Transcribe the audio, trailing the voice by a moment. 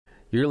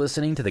You're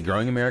listening to the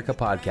Growing America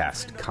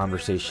podcast,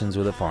 Conversations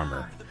with a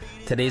Farmer.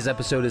 Today's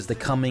episode is The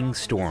Coming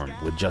Storm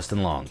with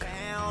Justin Long.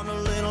 Down a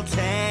little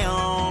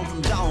town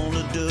from dawn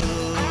to dusk.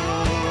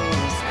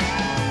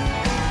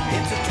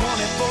 It's a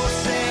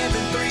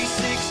 24/7,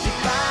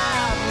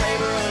 365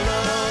 labor of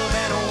love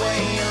and a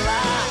way of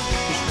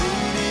life. It's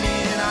rooted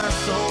in our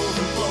souls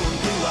and flowing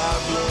through our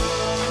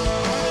blood.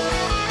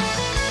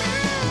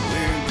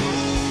 We're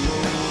growing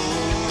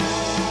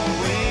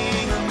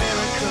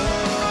America.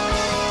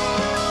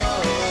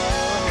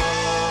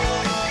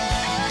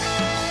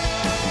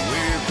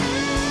 We're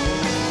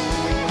growing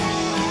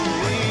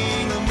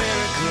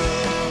America.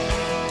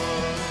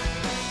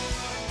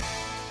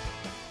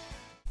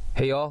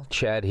 Hey y'all,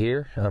 Chad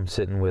here. I'm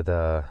sitting with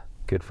a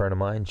good friend of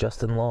mine,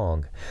 Justin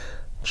Long.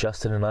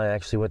 Justin and I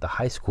actually went to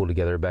high school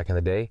together back in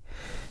the day.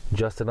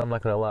 Justin, I'm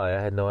not going to lie, I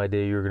had no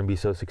idea you were going to be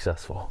so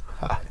successful.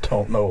 I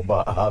don't know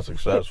about how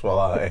successful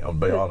I am,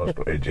 to be honest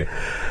with you.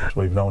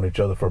 We've known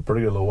each other for a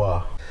pretty little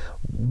while.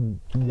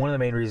 One of the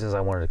main reasons I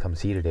wanted to come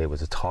see you today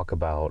was to talk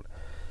about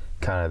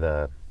kind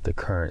of the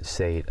current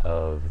state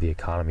of the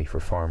economy for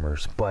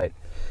farmers. But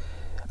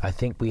I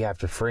think we have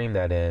to frame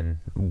that in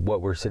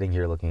what we're sitting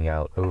here looking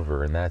out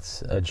over, and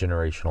that's a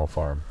generational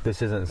farm.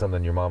 This isn't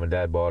something your mom and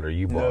dad bought or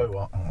you bought.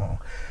 No,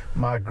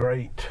 my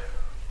great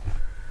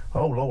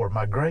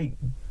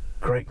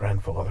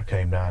grandfather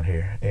came down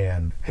here,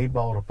 and he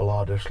bought up a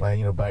lot of this land.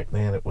 You know, back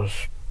then it was,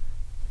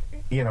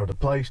 the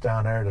place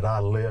down there that I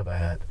live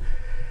at,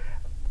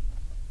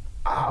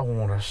 I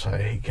want to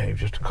say he gave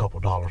just a couple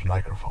dollars an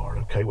acre for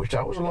it, okay, which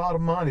that was a lot of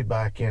money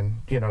back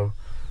in,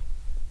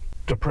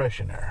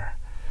 Depression era.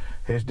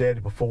 His daddy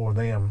before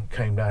them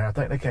came down here. I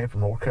think they came from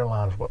North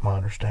Carolina is what my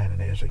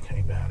understanding is. They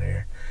came down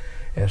here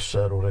and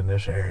settled in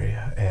this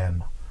area.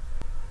 And,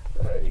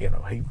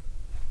 he,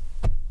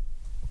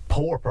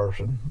 poor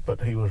person,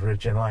 but he was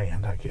rich in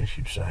land, I guess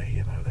you'd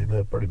say. They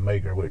lived pretty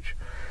meager, which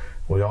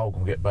we all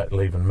going to get back to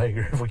living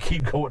meager if we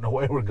keep going the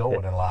way we're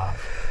going in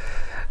life.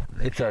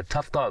 It's a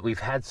tough thought. We've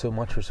had so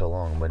much for so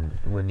long.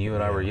 When you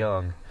and I were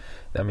young,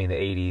 the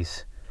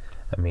 80s,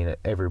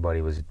 everybody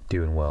was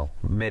doing well.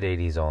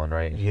 Mid-80s on,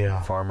 right? Yeah.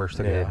 Farmers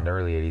took a hit in the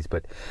early 80s,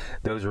 but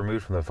those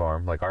removed from the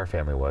farm, like our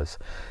family was,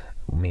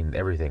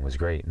 everything was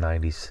great.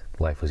 90s,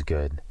 life was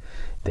good.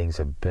 Things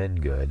have been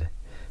good,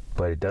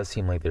 but it does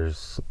seem like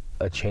there's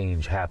a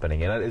change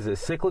happening. And is it a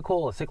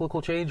cyclical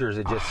change, or is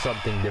it just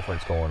something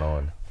different's going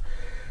on?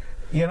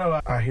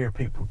 I hear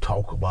people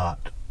talk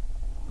about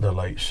the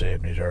late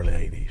 70s, early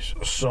 80s.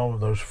 Some of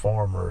those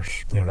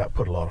farmers, that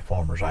put a lot of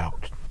farmers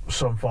out.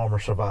 Some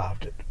farmers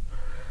survived it.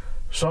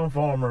 Some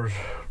farmers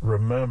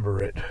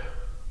remember it,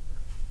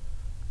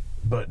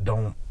 but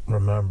don't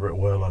remember it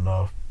well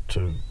enough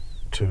to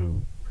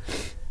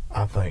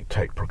I think,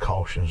 take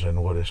precautions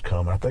in what is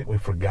coming. I think we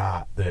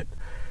forgot that,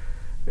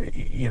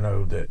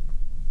 that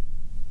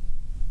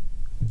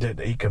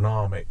the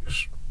economic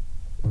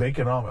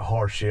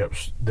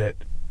hardships that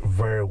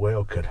very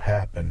well could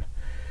happen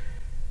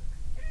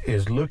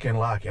is looking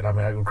like it.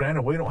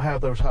 Granted, we don't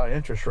have those high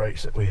interest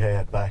rates that we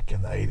had back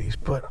in the 80s,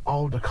 but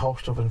all the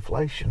cost of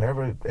inflation,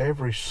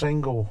 every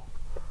single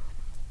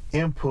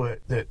input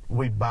that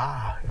we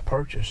buy and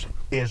purchase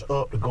is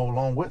up to go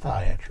along with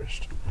high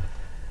interest.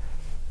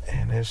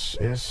 And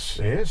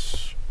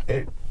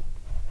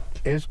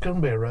it's going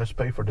to be a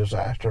recipe for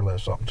disaster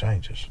unless something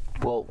changes.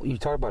 Well, you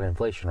talk about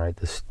inflation, right?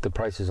 The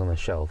prices on the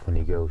shelf when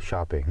you go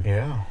shopping.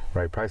 Yeah.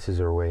 Right, prices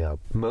are way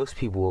up. Most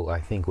people, I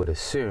think, would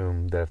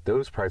assume that if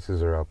those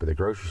prices are up at the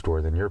grocery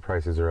store, then your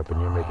prices are up and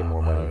you're making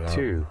more money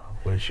too.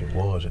 I wish it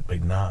was. It'd be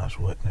nice,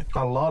 wouldn't it?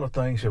 A lot of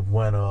things have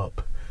went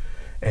up,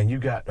 and you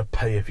got to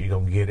pay if you're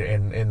going to get it.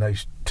 And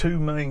there's two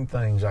main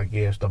things, I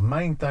guess. The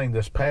main thing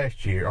this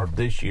past year, or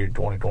this year,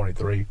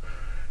 2023,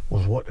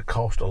 was what the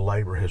cost of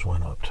labor has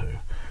went up to.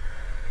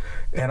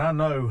 And I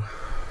know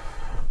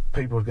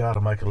people have got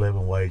to make a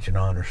living wage, and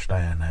I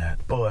understand that.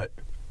 But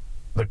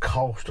the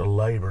cost of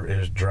labor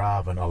is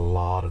driving a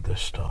lot of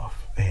this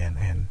stuff.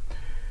 And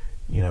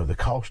the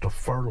cost of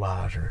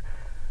fertilizer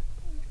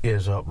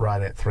is up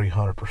right at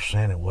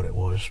 300% of what it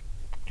was,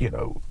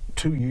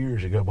 2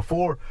 years ago,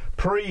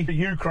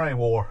 pre-Ukraine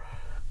war.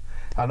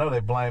 I know they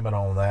blame it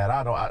on that.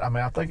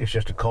 I think it's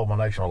just a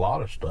culmination of a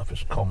lot of stuff.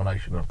 It's a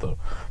culmination of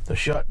the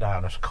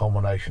shutdown. It's a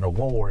culmination of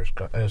war.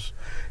 It's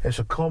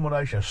a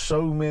culmination of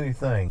so many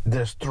things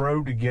that's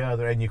thrown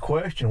together, and you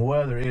question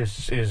whether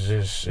is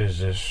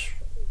this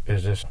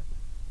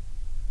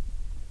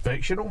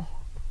fictional,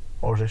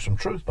 or is there some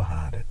truth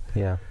behind it?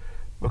 Yeah.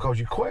 Because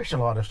you question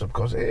a lot of stuff,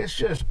 because it's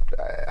just,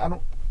 I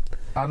know,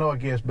 I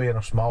guess, being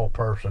a small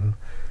person,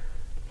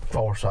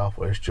 far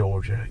southwest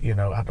Georgia,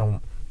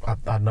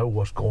 I know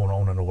what's going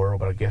on in the world,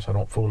 but I guess I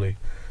don't fully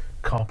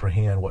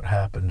comprehend what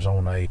happens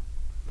on the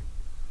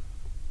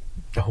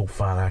whole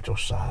financial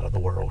side of the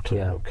world too.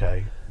 Yeah.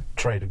 Okay,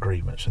 trade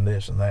agreements and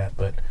this and that,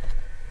 but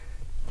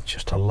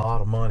just a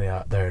lot of money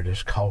out there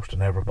just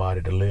costing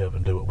everybody to live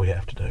and do what we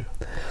have to do.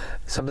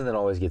 Something that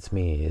always gets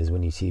me is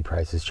when you see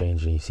prices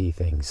change and you see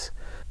things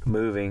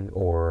moving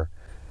or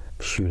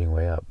shooting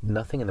way up.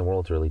 Nothing in the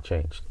world's really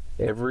changed.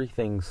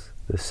 everything's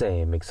the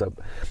same except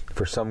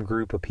for some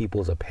group of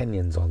people's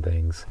opinions on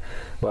things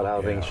about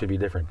how things should be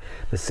different.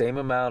 The same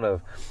amount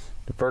of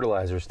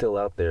fertilizer is still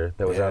out there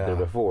that was out there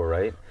before,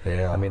 right?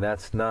 Yeah. I mean,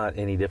 that's not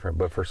any different,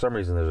 but for some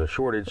reason there's a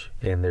shortage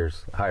and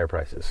there's higher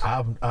prices.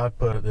 I'd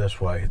put it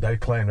this way. They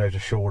claim there's a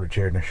shortage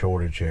here and a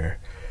shortage here.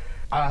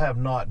 I have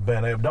not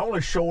been able. The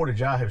only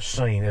shortage I have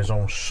seen is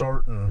on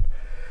certain,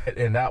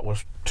 and that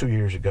was 2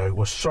 years ago,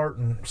 was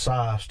certain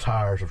size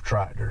tires of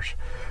tractors.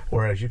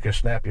 Whereas you could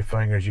snap your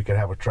fingers, you could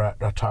have a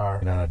tire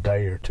in a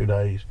day or 2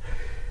 days.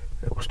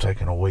 It was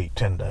taking a week,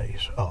 10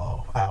 days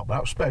out. That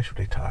was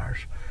specialty tires.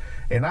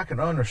 And I can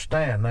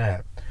understand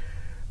that.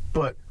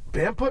 But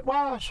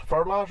input-wise,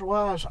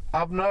 fertilizer-wise,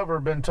 I've never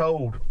been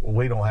told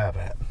we don't have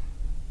that.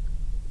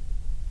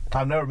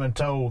 I've never been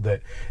told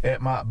that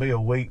it might be a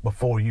week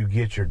before you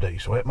get your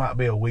diesel. It might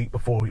be a week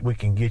before we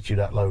can get you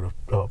that load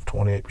of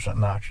 28%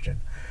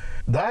 nitrogen.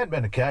 That hadn't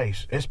been the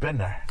case. It's been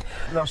there.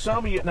 Now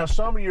some of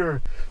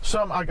your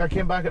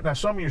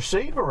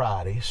seed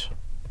varieties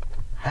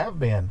have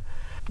been.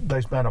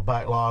 There's been a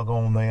backlog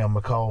on them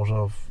because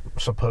of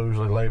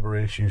supposedly labor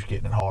issues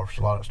getting it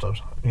harvested. A lot of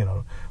stuff,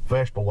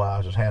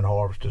 vegetable-wise, is hand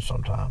harvested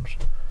sometimes.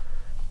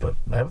 But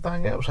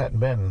everything else hadn't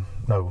been.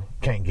 No,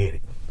 can't get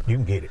it. You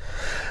can get it.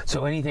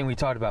 So anything we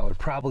talked about would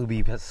probably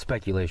be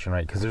speculation,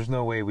 right? Because there's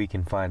no way we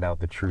can find out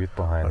the truth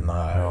behind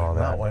all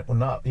that.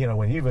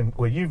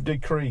 When you've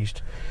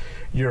decreased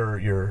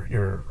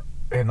your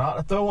and not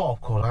to throw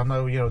off, because I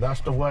know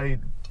that's the way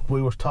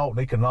we was taught in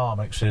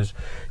economics is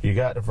you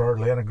got to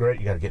vertically integrate,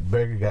 you got to get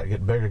bigger, you got to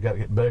get bigger, you got to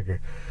get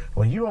bigger.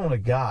 When you only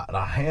got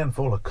a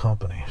handful of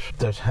companies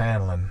that's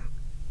handling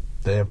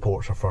the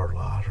imports of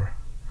fertilizer,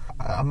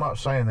 I'm not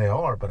saying they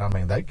are, but I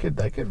mean they could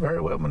very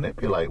well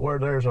manipulate where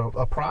there's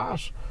a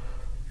price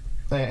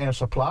and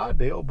supply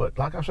deal. But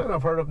like I said,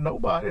 I've heard of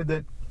nobody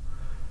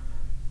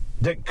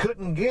that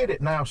couldn't get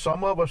it. Now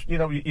some of us,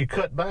 you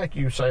cut back,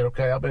 you say,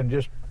 okay, I've been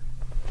just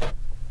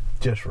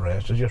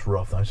rest. It's just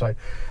rough things. Say,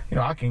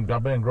 I've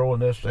been growing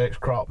this X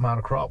amount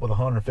of crop with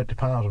 150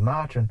 pounds of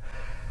nitrogen.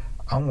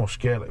 I'm gonna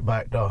scale it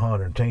back to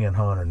 110,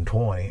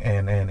 120,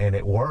 and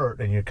it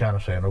worked. And you're kind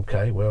of saying,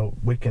 okay, well,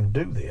 we can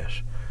do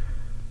this.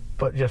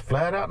 But just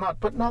flat out not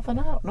put nothing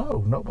out.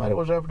 No, nobody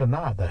was ever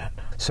denied that.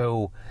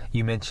 So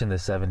you mentioned the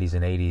 70s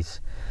and 80s.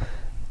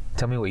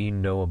 Tell me what you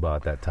know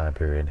about that time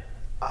period.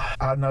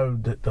 I know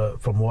that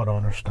from what I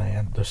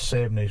understand, the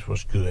 70s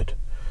was good.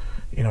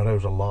 There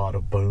was a lot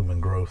of boom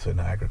and growth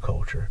in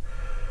agriculture.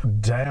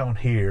 Down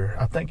here,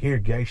 I think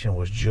irrigation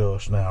was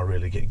just now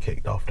really getting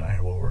kicked off down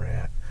here where we're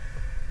at.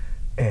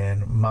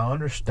 And my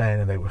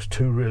understanding, there was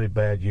 2 really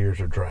bad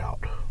years of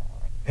drought.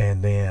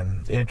 And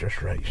then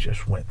interest rates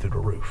just went through the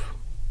roof.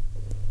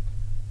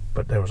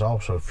 But there was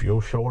also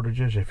fuel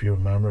shortages. If you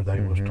remember, they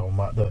was talking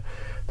about the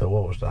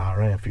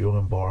Iran fuel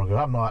embargo.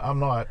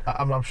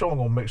 I'm sure I'm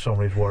gonna mix some of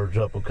these words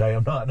up. Okay,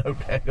 I'm not no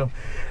damn.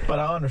 But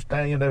I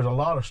understand. There's a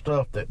lot of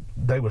stuff that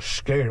they was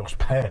scared. It was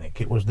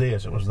panic. It was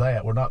this. It was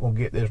that. We're not gonna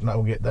get this. We're not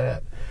gonna get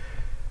that.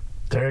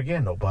 There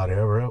again, nobody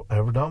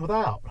ever done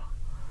without.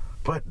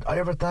 But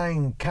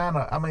everything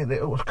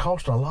it was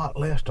costing a lot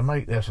less to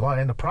make this,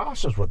 and the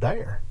prices were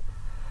there.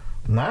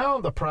 Now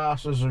the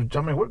prices are,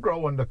 we're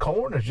growing, the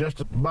corn is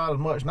just about as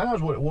much now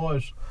as what it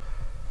was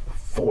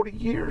 40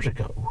 years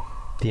ago.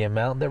 The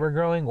amount that we're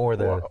growing or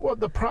the... Well,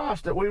 the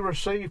price that we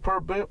receive per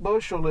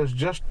bushel is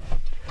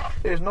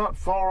not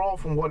far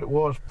off from what it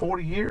was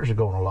 40 years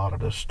ago on a lot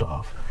of this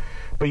stuff.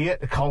 But yet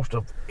the cost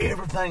of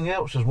everything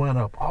else has went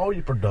up, all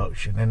your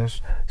production, and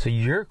it's... So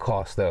your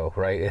cost, though,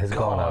 right, has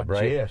gone up,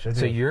 right? Yes.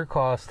 So your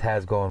cost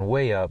has gone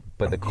way up,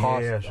 but the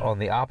cost on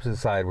the opposite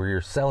side where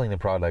you're selling the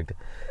product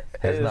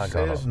has not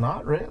gone up. It's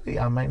not really.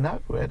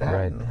 No, it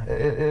hasn't. Right.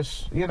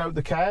 It's,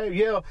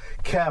 the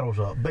cattle's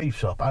up,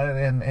 beef's up,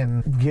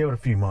 and give it a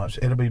few months,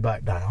 it'll be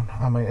back down.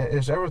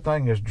 It's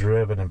everything is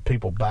driven and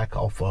people back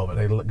off of it.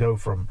 They go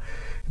from,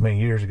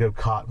 years ago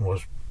cotton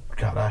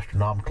got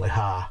astronomically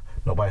high.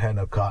 Nobody had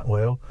no cotton.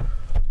 Well,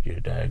 your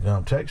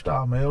daggum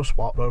textile mills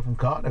swapped over from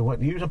cotton. They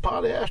went using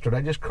polyester.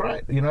 They just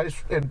cracked.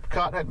 And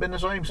cotton hadn't been the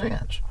same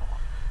since.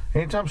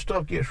 Anytime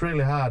stuff gets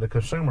really high, the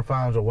consumer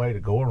finds a way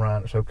to go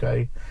around. It's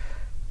okay.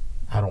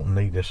 I don't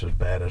need this as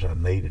bad as I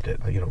needed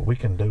it. We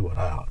can do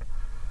without.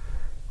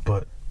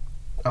 But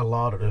a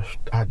lot of this,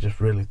 I just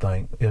really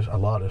think, a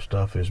lot of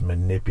stuff is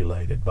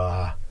manipulated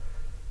by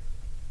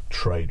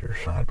traders.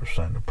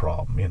 90% of the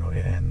problem,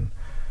 and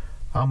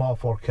I'm all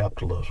for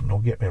capitalism.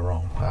 Don't get me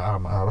wrong.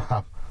 I'm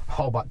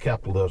all about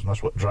capitalism.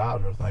 That's what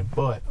drives everything.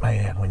 But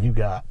man, when you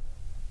got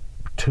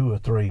 2 or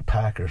 3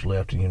 packers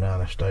left in the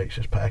United States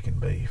that's packing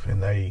beef,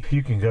 and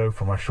you can go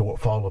from a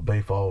shortfall of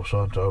beef all of a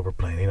sudden to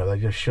overplenty. They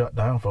just shut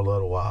down for a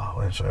little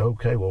while and say,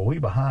 okay, well, we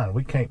behind.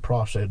 We can't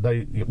process.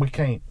 We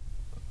can't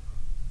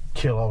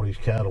kill all these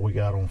cattle we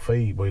got on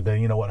feed. But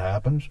then you know what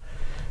happens?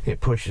 It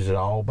pushes it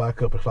all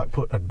back up. It's like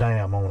putting a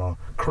dam on a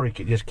creek.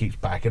 It just keeps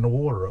backing the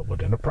water up, but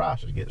then the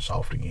prices get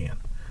soft again.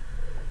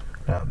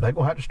 Now, they're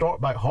going to have to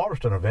start back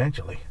harvesting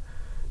eventually.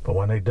 But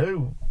when they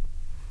do,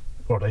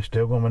 are they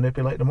still going to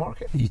manipulate the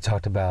market? You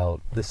talked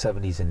about the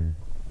 70s and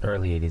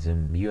early 80s,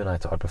 and you and I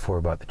talked before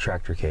about the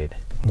tractorcade.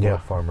 Yeah.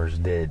 What farmers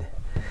did.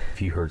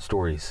 If you heard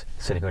stories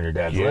sitting on your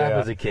dad's Yeah. lap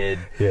as a kid.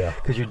 Yeah.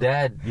 Because your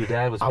dad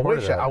was part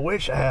of that. I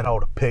wish I had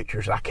all the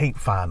pictures. I can't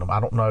find them. I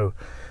don't know.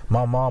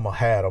 My mama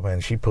had them,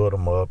 and she put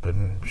them up,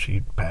 and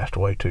she passed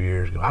away 2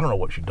 years ago. I don't know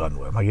what she done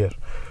with them. I guess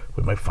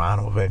we may find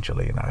them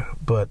eventually, you know.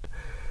 But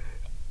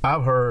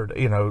I've heard,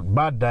 you know,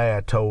 my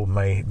dad told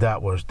me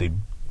that was the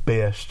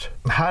best.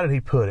 How did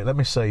he put it? Let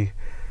me see.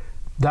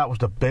 That was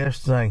the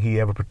best thing he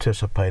ever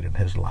participated in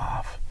his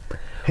life.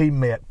 He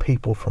met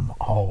people from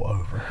all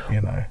over,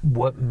 you know.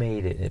 What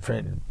made it,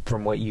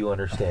 from what you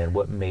understand,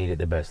 what made it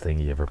the best thing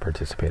you ever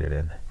participated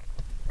in?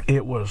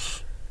 It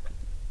was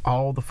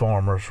all the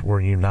farmers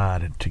were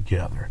united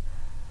together.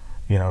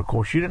 You know, of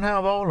course, you didn't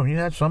have all of them. You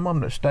had some of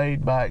them that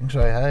stayed back and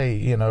say, hey,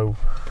 you know,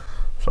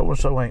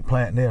 so-and-so ain't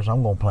planting this,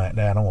 I'm going to plant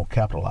that, I'm going to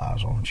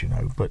capitalize on it, you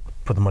know. But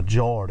for the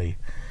majority,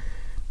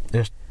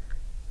 it's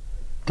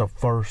the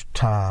first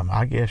time,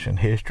 I guess, in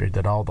history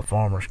that all the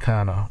farmers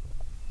kind of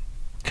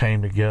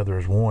came together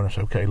as one and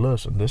said, okay,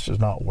 listen, this is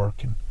not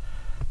working.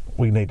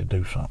 We need to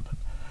do something.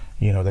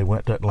 You know, they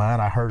went to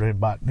Atlanta. I heard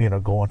about, you know,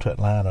 going to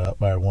Atlanta up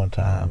there one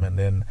time, and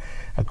then,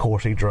 of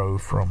course, he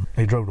drove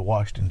to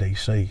Washington,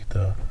 D.C.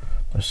 the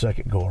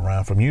second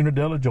go-around from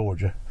Unadilla,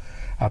 Georgia.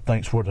 I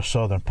think's where the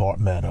southern part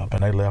met up,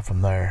 and they left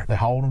from there. They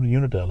hauled them to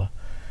Unadilla,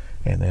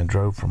 and then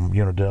drove from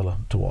Unadilla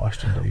to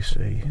Washington,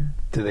 D.C.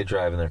 Did they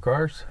drive in their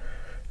cars?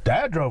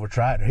 Dad drove a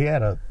tractor. He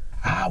had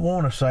I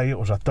want to say it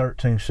was a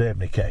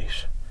 1370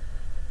 case.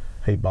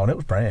 He bought it. It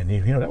was brand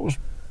new. You know,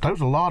 there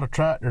was a lot of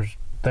tractors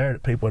there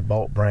that people had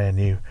bought brand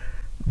new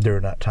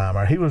during that time.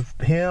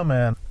 Him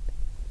and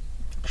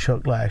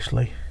Chuck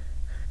Lashley,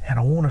 and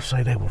I want to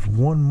say there was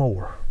one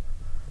more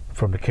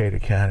from Decatur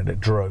County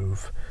that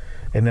drove.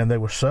 And then there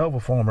were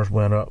several farmers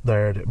went up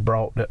there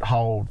that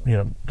hauled, you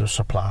know, the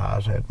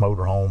supplies, had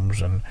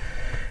motorhomes, and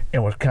it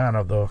was kind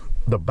of the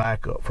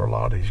backup for a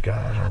lot of these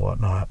guys and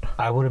whatnot.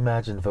 I would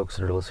imagine folks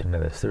that are listening to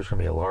this, there's going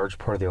to be a large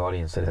part of the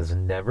audience that has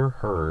never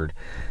heard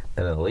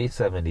that in the late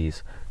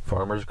 70s,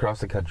 farmers across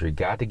the country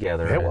got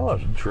together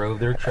and drove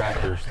their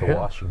tractors to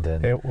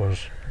Washington. It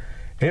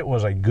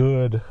was a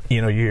good,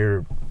 you know,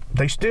 year.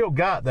 They still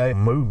got that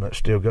movement,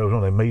 still goes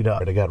on. They meet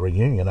up. They got a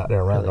reunion out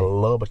there around the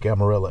Lubbock,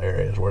 Amarillo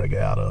areas where they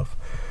got out of.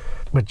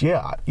 But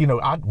yeah, you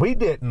know, we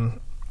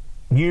didn't,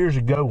 years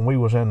ago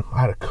when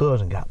I had a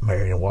cousin got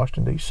married in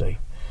Washington, D.C. I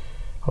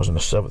was in the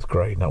 7th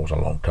grade, and that was a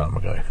long time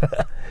ago.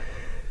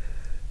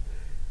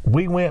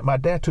 My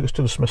dad took us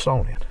to the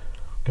Smithsonian,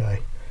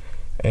 okay?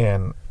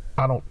 And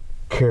I don't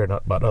care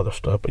nothing about other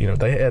stuff, but, you know,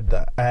 they had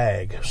the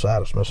ag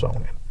side of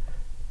Smithsonian.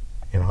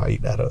 You know, I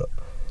eat that up.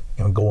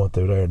 And going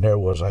through there, and it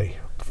was a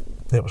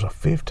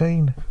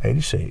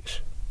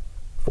 1486.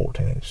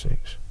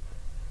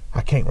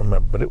 I can't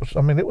remember, but it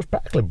was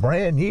practically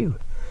brand new.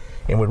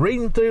 And we're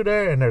reading through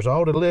there, and there's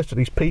all the list of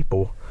these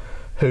people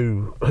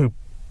who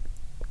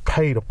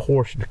paid a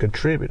portion to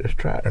contribute to this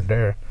tractor. And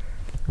there,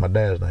 my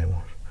dad's name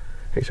was.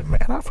 He said,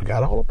 man, I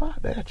forgot all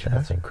about that. You know?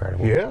 That's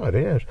incredible. Yeah, it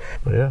is.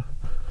 But yeah.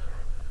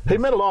 He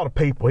met a lot of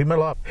people. He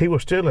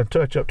was still in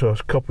touch up to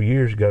a couple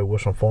years ago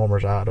with some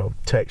farmers out of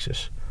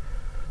Texas.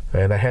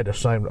 And they had the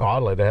same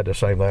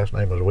last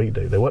name as we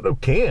do. They wasn't no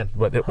kin,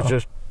 but it was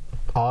just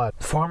odd.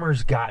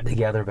 Farmers got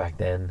together back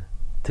then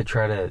to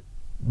try to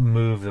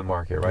move the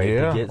market, right?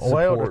 Yeah, to get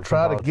support to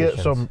try to get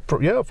some,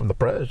 from the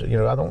president. You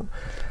know,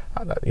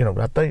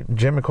 I think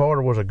Jimmy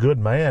Carter was a good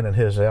man in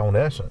his own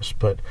essence,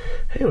 but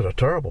he was a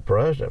terrible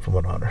president from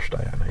what I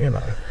understand. You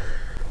know,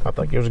 I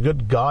think he was a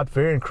good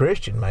God-fearing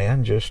Christian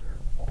man, just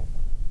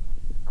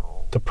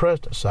the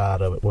president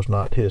side of it was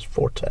not his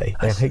forte.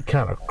 And he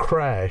kind of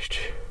crashed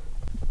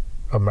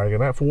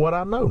American Air, for what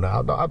I know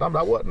now. I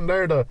wasn't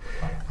there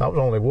I was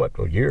only, a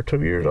year,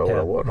 2 years old. Yeah.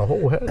 I wasn't a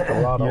whole heck of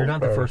a lot. You're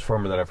not the first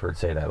farmer that I've heard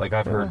say that. Like,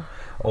 I've heard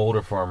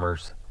older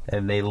farmers,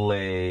 and they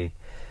lay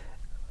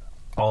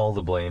all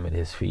the blame at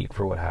his feet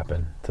for what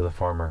happened to the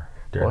farmer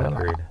during that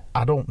period.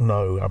 I don't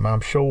know. I'm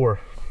sure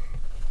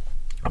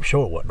it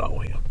wasn't all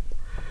him.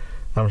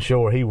 I'm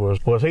sure he was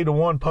he the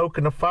one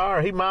poking the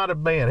fire? He might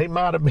have been. He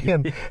might have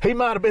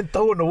been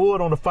throwing the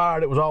wood on the fire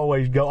that was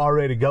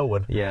already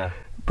going. Yeah.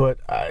 But,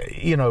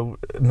 you know,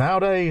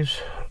 nowadays,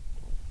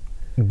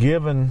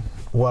 given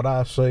what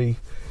I see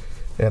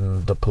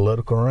in the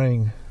political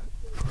ring,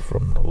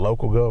 from the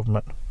local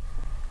government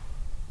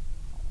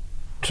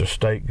to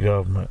state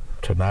government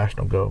to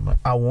national government,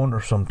 I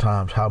wonder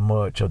sometimes how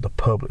much of the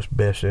public's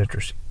best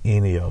interest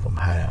any of them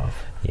have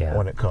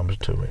when it comes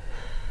to it.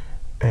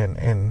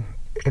 And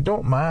it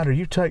don't matter.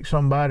 You take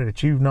somebody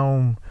that you've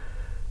known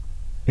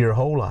your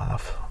whole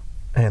life,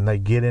 and they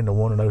get into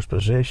one of those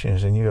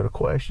positions, and you got to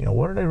question,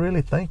 what are they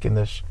really thinking?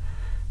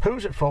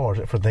 Who's it for? Is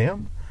it for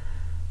them,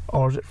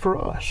 or is it for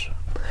us?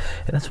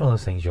 And that's one of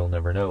those things you'll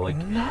never know. Like,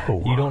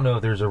 no, you don't know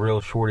if there's a real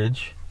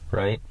shortage,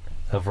 right,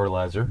 of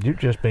fertilizer. You're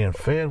just being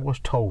fed what's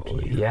told to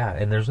you. Yeah,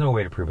 and there's no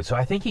way to prove it. So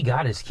I think you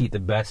got to keep the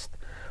best,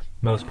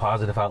 most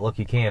positive outlook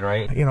you can,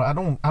 right? You know,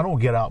 I don't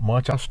get out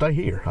much. I stay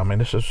here. I mean,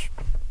 this is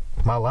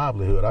my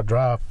livelihood. I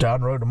drive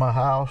down the road to my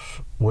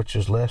house, which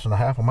is less than a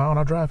half a mile, and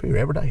I drive here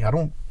every day. I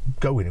don't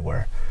go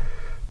anywhere.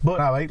 But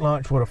I ate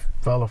lunch with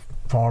a fellow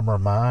farmer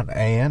of mine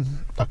and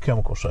a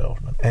chemical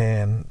salesman.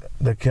 And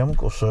the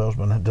chemical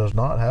salesman does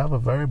not have a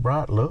very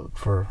bright look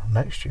for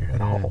next year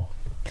at all.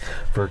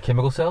 For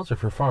chemical sales or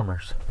for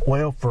farmers?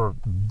 Well, for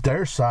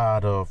their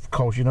side of,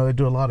 because, you know, they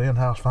do a lot of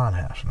in-house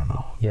financing and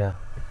all. Yeah.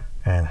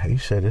 And he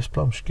said, it's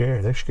plumb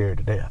scary. They're scared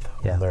to death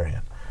on their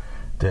end.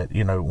 That,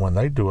 you know, when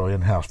they do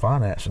in-house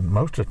financing,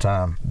 most of the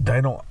time,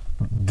 they don't,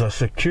 the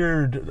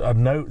secured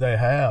note they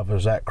have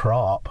is that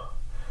crop.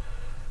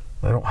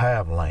 They don't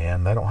have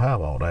land. They don't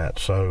have all that.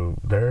 So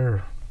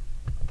they're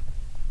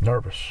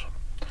nervous.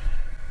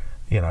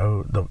 You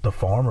know, the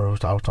farmer I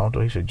was talking to,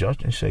 he said,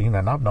 Justin, he said, you know,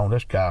 and I've known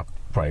this guy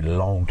for a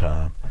long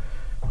time,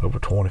 over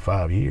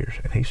 25 years.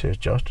 And he says,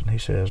 Justin, he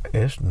says,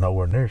 it's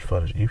nowhere near as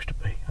fun as it used to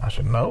be. I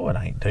said, no, it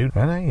ain't, dude.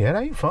 It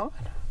ain't fun.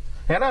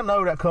 And I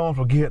know that comes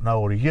with getting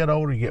older. You get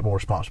older, you get more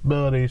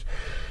responsibilities.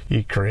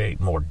 You create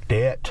more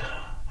debt.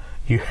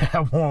 You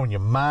have more on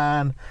your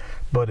mind,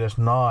 but it's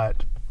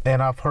not.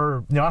 And I've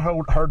heard, you know, I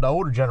heard the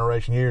older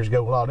generation years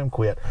ago, a lot of them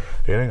quit.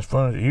 It ain't as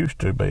fun as it used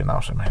to be. And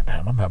I said, man,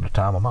 damn, I'm having the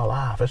time of my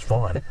life. It's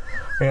fun,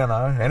 you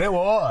know. And it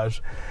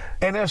was.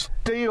 And it's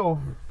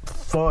still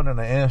fun in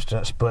an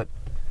instance, but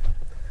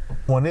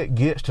when it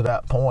gets to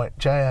that point,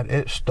 Chad,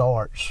 it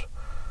starts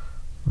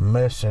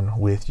messing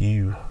with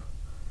you,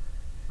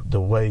 the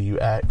way you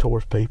act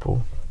towards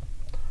people.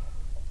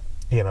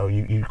 You know,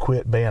 you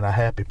quit being a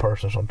happy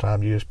person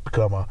sometimes. You just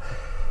become a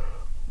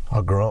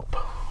grump.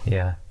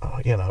 Yeah.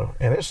 You know,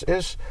 and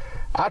it's.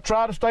 I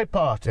try to stay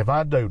positive.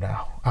 I do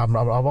now. I've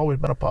always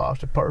been a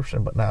positive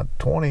person, but now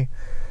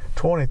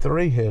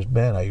 2023 has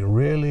been a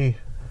really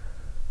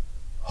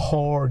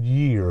hard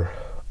year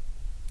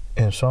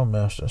in some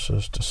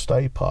instances to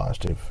stay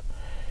positive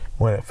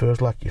when it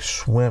feels like you're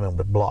swimming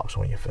with blocks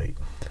on your feet.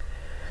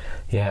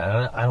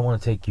 Yeah, I don't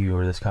want to take you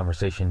or this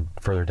conversation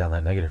further down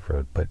that negative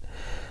road, but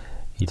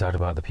you talked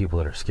about the people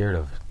that are scared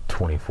of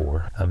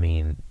 24. I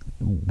mean,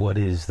 what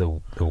is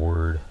the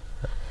word?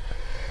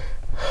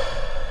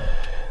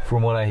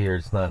 From what I hear,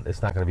 it's not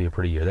going to be a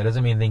pretty year. That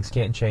doesn't mean things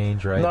can't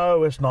change, right?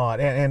 No, it's not.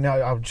 And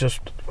I've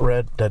just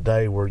read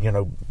today where, you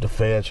know, the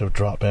Feds have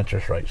dropped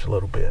interest rates a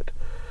little bit.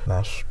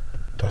 That's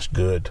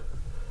good.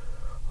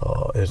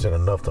 Is it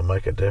enough to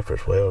make a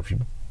difference? Well, if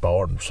you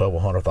borrowed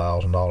several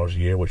 $100,000 a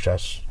year, which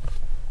that's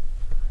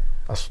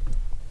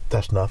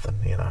nothing.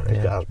 You know,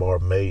 these guys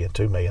borrowed $1 million,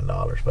 $2 million,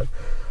 but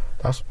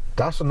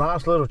that's a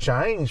nice little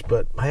change.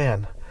 But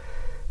man,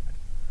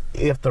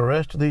 if the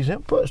rest of these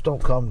inputs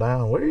don't come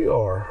down, we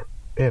are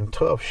in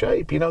tough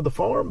shape. You know, the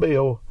Farm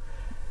Bill,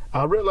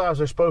 I realize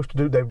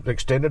they've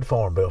extended the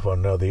Farm Bill for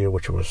another year,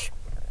 which was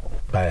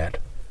bad.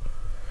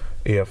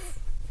 If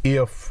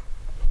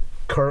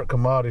current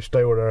commodities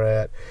stay where they're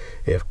at,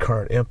 if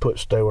current inputs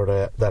stay where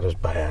they're at, that is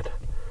bad.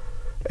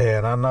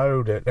 And I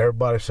know that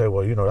everybody say,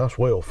 well, you know, that's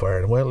welfare.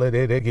 And well, it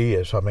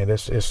is. I mean,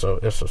 it's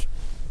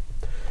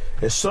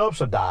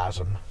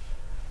subsidizing,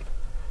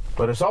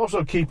 but it's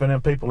also keeping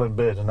them people in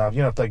business. Now,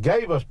 you know,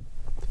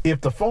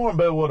 if the Farm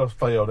Bill would have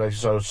failed,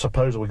 so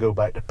suppose we go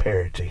back to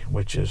parity,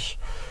 which is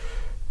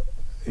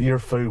your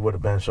food would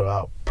have been so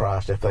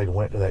outpriced if they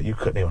went to that you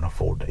couldn't even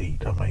afford to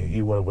eat. I mean,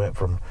 you would have went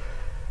from,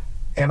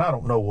 and I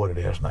don't know what it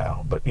is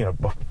now, but you know,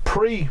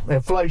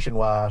 pre-inflation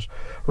wise,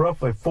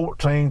 roughly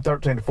 13 to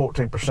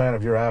 14%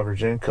 of your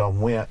average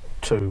income went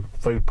to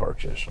food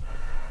purchase.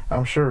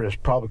 I'm sure it's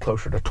probably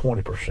closer to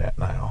 20%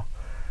 now.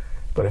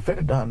 But if it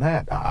had done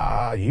that,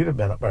 you'd have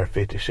been up there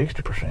 50,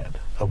 60%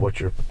 of what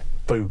your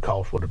food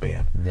cost would have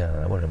been. Yeah,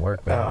 that wouldn't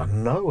work,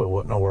 man. No, it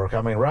wouldn't work.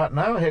 I mean, right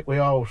now, heck, we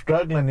all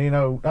struggling. You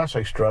know, I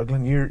say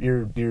struggling.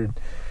 You're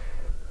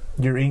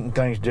eating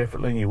things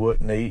differently than you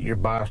wouldn't eat. You're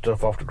buying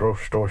stuff off the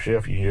grocery store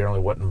shelf you generally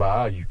wouldn't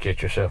buy. You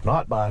catch yourself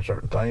not buying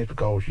certain things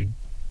because you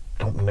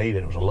don't need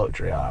it. It was a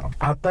luxury item.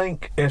 I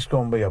think it's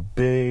going to be a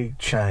big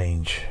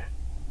change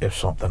if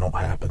something don't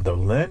happen. The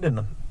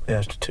lending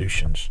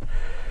institutions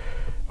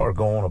are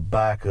going to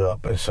back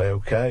up and say,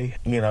 okay,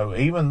 you know,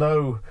 even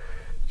though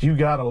you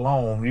got a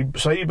loan, you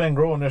say you've been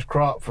growing this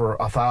crop for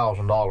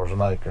 $1,000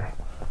 an acre.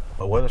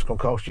 Well, it's going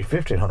to cost you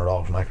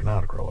 $1,500 an acre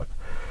now to grow it.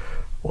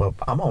 Well,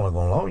 I'm only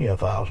going to loan you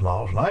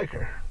 $1,000 an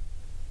acre.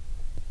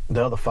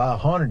 The other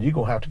 $500 you're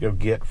going to have to go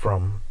get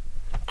from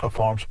a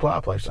farm supply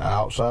place, an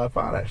outside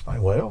finance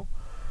thing. Well,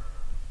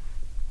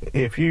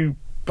 if you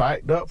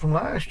backed up from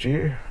last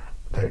year,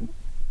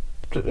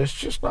 it's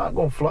just not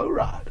going to flow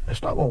right.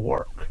 It's not going to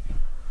work.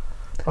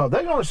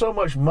 There's only so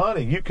much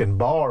money you can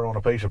borrow on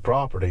a piece of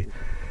property,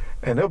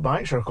 and the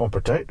banks are going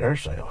to protect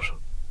themselves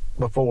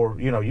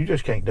before, you know, you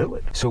just can't do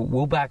it. So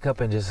we'll back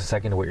up in just a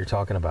second to what you're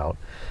talking about,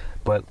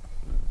 but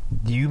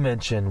you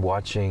mentioned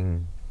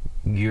watching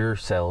your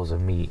sales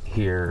of meat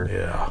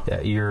here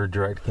at your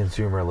direct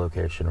consumer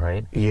location,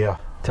 right? Yeah.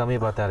 Tell me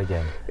about that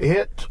again.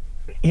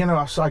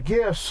 I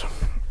guess,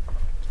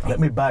 let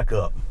me back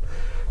up.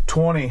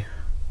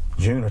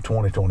 June of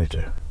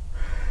 2022.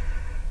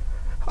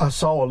 I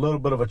saw a little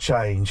bit of a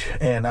change,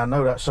 and I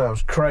know that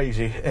sounds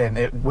crazy, and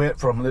it went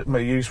from, let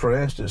me use for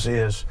instance,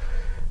 is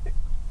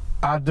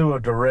I do a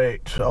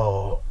direct,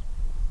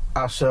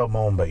 I sell my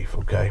own beef,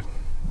 okay?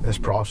 It's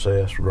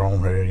processed, grown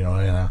here, you know,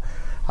 and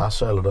I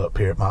sell it up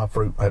here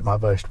at my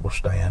vegetable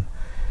stand.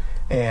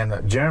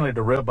 And generally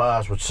the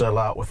ribeyes would sell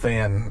out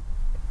within,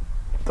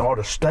 or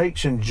the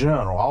steaks in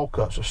general, all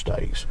cuts of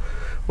steaks,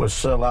 would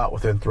sell out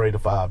within 3 to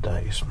 5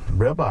 days.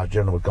 Ribeyes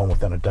generally would go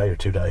within a day or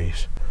 2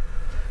 days.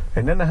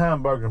 And then the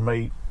hamburger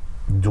meat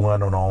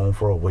dwindled on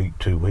for a week,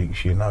 2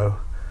 weeks, you know.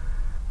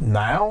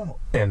 Now,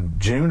 in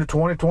June of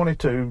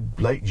 2022,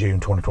 late June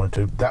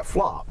 2022, that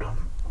flopped.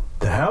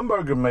 The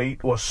hamburger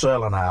meat was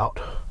selling out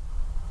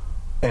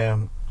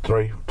in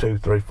 2,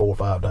 3, 4,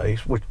 5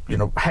 days, which, you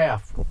know,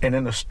 half. And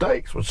then the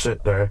steaks would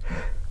sit there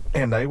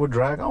and they would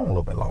drag on a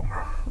little bit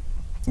longer.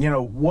 You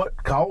know,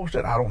 what caused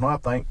it? I don't know. I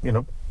think, you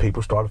know,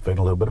 people started feeling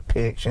a little bit of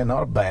pinch, and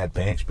not a bad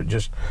pinch, but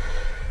just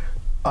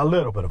a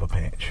little bit of a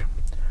pinch.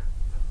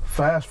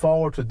 Fast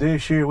forward to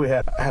this year, we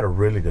had a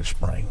really good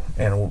spring,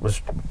 and it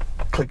was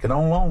clicking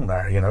on along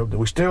there. You know,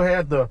 we still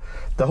had the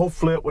whole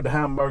flip with the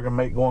hamburger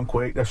meat going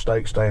quick, the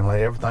steak staying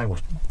late. Everything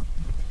was.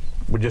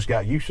 We just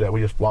got used to that. We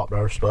just flopped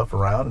our stuff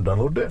around and done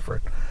a little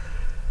different.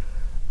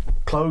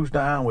 Closed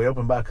down. We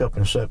opened back up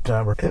in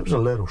September. It was a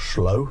little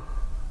slow,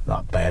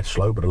 not bad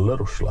slow, but a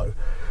little slow.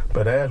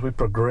 But as we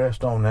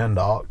progressed on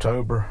into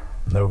October,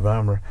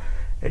 November,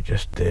 it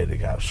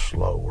got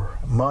slower,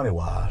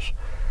 money-wise.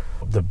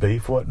 The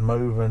beef wasn't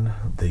moving,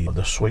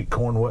 the sweet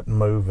corn wasn't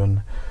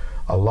moving,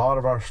 a lot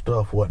of our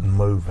stuff wasn't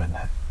moving,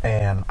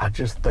 and I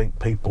just think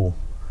people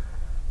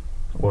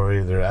were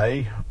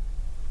either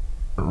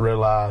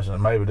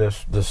realizing maybe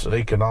this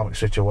economic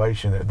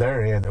situation that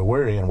they're in, that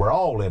we're in, we're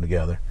all in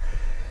together,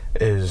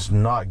 is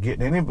not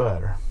getting any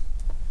better,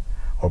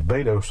 or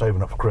B, they're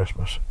saving up for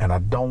Christmas. And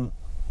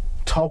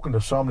talking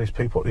to some of these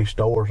people at these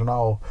stores and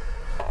all,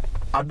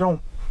 I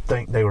don't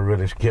think they were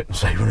really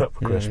saving up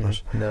for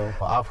Christmas. No.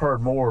 I've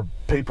heard more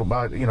people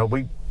about, you know,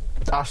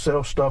 I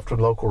sell stuff to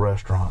local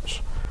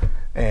restaurants,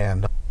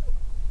 and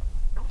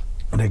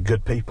they're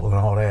good people and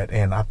all that,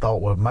 and I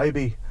thought, well,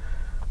 maybe,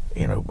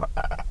 you know,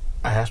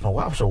 I asked my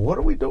wife, so what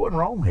are we doing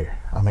wrong here?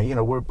 I mean, you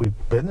know,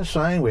 we've been the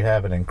same, we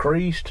haven't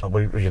increased,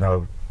 you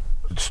know,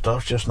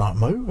 stuff's just not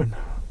moving,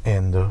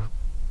 and the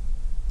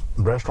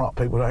restaurant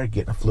people are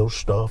getting a little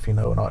stuff, you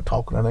know, and not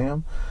talking to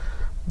them.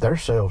 Their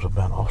sales have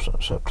been off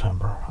since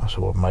September. I said,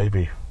 well,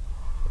 maybe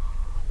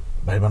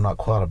I'm not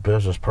quite a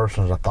business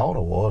person as I thought I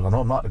was. I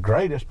know I'm not the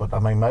greatest, but I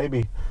mean,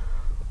 maybe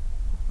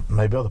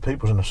other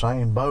people's in the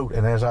same boat.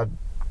 And as I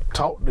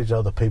talk to these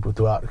other people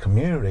throughout the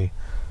community,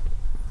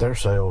 their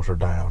sales are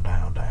down.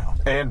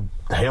 And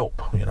help,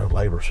 you know,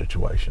 labor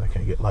situation. They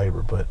can't get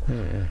labor, but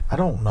I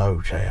don't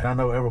know, Chad. I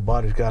know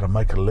everybody's got to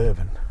make a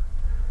living,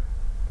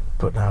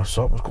 but now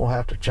something's going to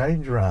have to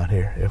change around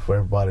here if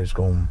everybody's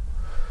going.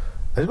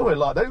 There's gonna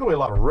be a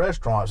lot of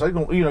restaurants.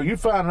 You're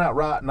finding out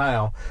right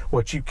now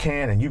what you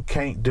can and you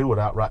can't do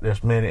without right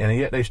this minute, and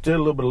yet there's still a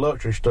little bit of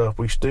luxury stuff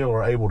we still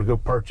are able to go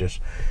purchase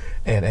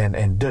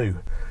and do.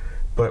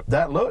 But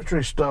that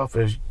luxury stuff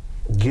is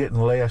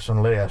getting less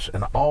and less,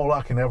 and all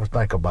I can ever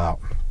think about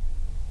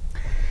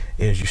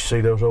is you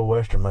see those old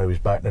Western movies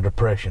back in the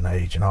Depression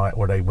age and all that,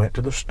 where they went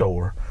to the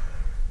store,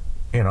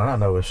 you know, and I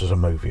know this is a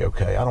movie,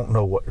 okay? I don't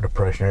know what the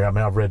Depression era, I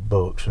mean, I've read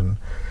books, and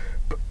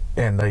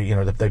they, you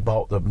know, they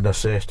bought the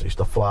necessities,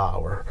 the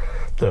flour,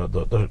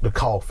 the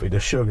coffee, the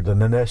sugar, the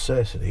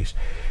necessities.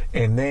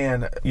 And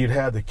then you'd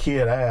have the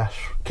kid ask,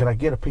 can I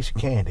get a piece of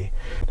candy?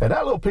 Now,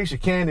 that little piece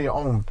of candy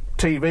on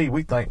TV,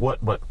 we think,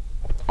 what, but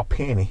a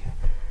penny.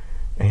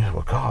 And you say,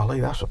 well, golly,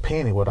 that's a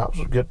penny. Well, that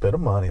was a good bit of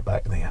money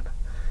back then.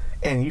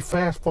 And you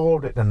fast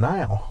forward it to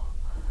now,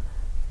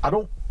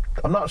 I'm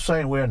not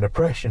saying we're in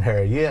Depression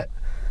era yet,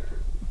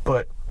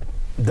 but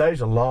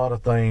there's a lot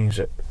of things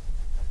that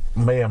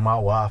me and my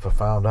wife have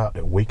found out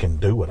that we can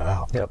do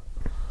without. Yep.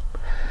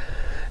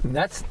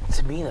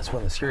 To me, that's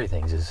one of the scary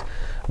things is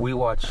we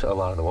watch a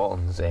lot of the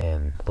Waltons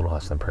and Little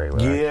House on the Prairie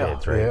with our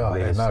kids, right?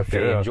 Yeah,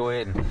 they enjoy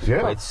it, and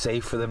it's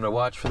safe for them to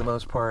watch for the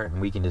most part, and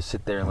we can just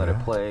sit there and let it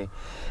play.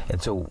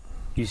 And so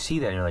you see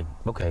that and you're like,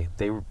 okay,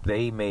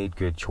 they made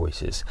good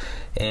choices.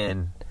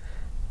 And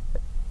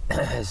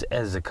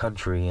as a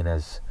country and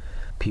as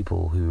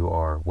people who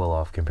are well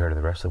off compared to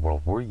the rest of the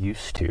world, we're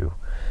used to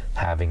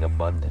having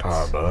abundance.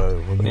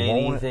 When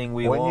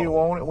you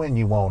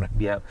want it.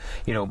 Yeah.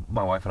 You know,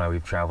 my wife and I,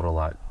 we've traveled a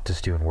lot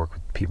just doing work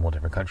with people in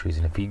different countries,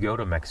 and if you go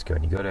to Mexico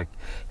and you go to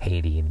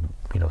Haiti and,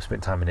 you know,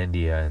 spend time in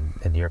India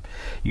and Europe,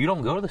 you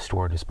don't go to the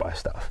store and just buy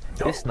stuff.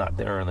 No. It's not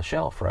there on the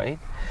shelf, right?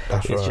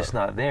 It's just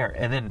not there.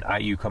 And then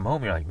you come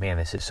home, you're like, man,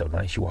 this is so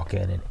nice. You walk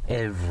in and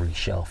every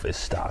shelf is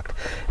stocked.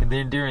 And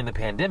then during the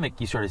pandemic,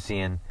 you started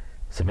seeing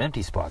some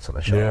empty spots on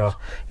the shelves.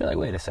 Yeah. You're like,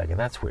 wait a second,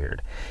 that's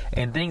weird.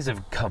 And things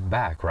have come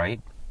back, right?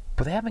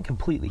 But they haven't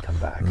completely come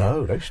back.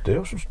 No, there's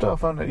still some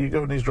stuff on there. You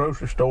go in these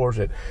grocery stores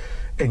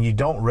and you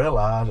don't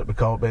realize it,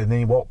 because and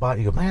then you walk by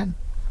and you go, man,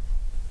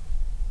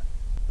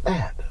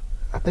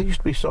 there used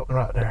to be something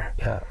right there.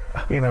 Yeah.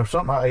 You know,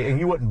 something, and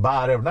you wouldn't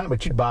buy it every night,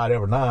 but you'd buy it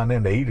every now and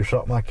then to eat or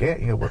something like that.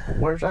 You know,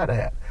 where's that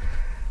at?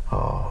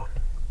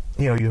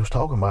 You know, you was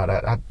talking about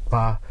that.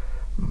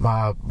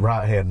 My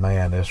right-hand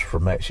man is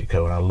from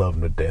Mexico, and I love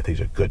him to death. He's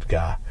a good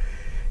guy.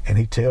 And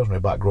he tells me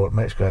about growing up in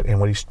Mexico. And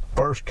when he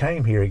first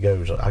came here,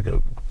 I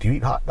go, do you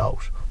eat hot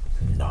dogs?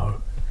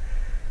 No.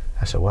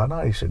 I said, why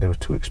not? He said, they was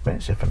too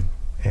expensive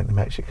in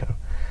Mexico.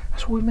 I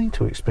said, what do you mean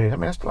too expensive? I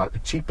mean, that's like the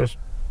cheapest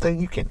thing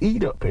you can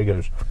eat up here. He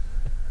goes,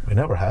 we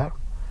never had.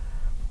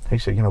 He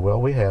said, you know,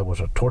 well, we had was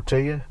a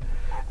tortilla,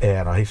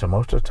 and he said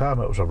most of the time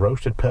it was a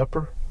roasted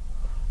pepper,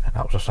 and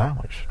that was a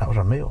sandwich. That was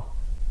our meal.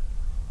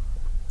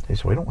 He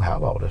said, we don't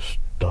have all this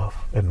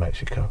stuff in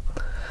Mexico.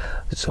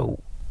 So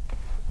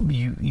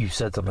you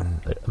said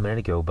something a minute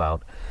ago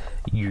about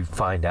you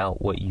find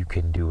out what you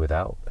can do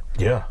without.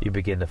 Yeah. You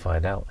begin to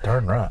find out.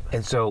 Darn right.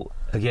 And so,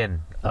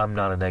 again, I'm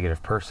not a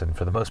negative person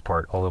for the most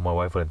part, although my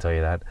wife wouldn't tell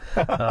you that.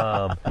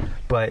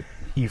 But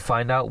you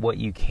find out what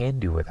you can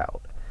do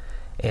without.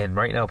 And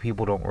right now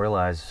people don't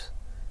realize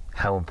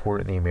how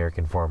important the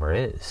American farmer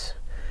is.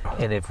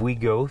 And if we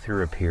go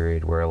through a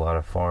period where a lot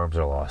of farms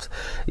are lost,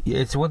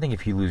 it's one thing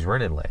if you lose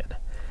rented land,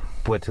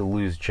 but to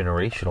lose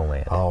generational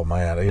land, oh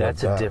man,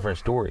 that's a different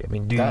story. I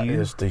mean, that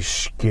is the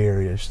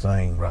scariest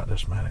thing right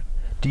this minute.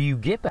 Do you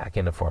get back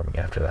into farming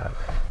after that?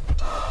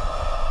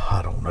 I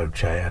don't know,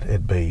 Chad.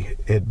 It'd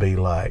be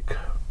like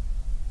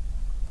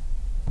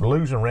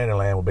losing rented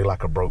land would be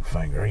like a broke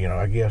finger. You know,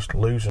 I guess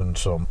losing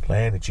some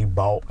land that you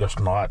bought that's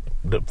not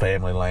the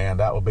family land,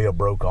 that would be a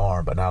broke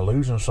arm. But now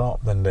losing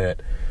something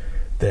that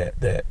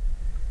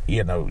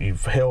you know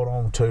you've held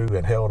on to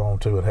and held on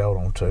to and held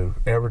on to,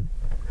 every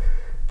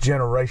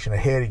generation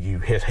ahead of you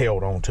has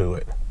held on to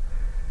it,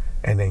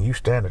 and then you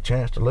stand a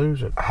chance to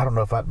lose it. I don't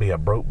know if that'd be a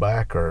broke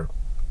back or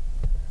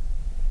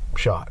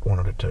shot, one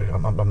of the two.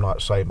 I'm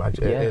not saying much.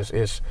 It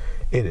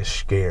is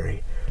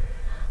scary,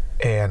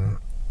 and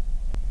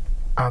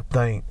I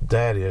think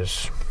that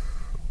is,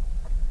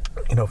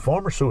 you know,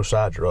 farmer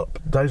suicides are up.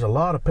 There's a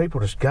lot of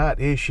people that's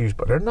got issues,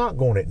 but they're not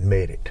going to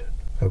admit it.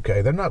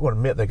 Okay, they're not going to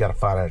admit they got a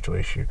financial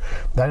issue.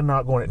 They're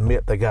not going to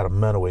admit they got a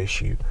mental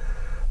issue.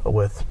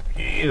 But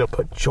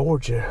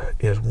Georgia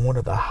is one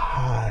of the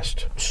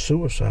highest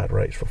suicide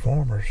rates for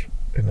farmers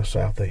in the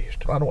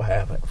Southeast. I don't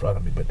have it in front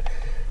of me, but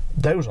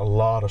there was a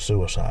lot of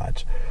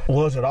suicides.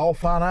 Was it all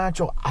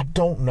financial? I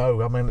don't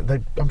know. I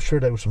mean, I'm sure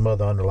there was some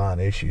other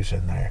underlying issues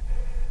in there,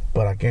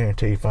 but I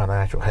guarantee you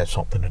financial had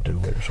something to do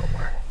with it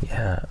somewhere.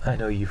 Yeah, I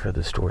know you've heard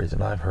the stories,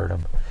 and I've heard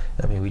them.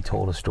 I mean, we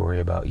told a story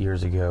about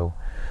years ago,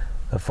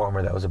 a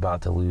farmer that was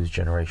about to lose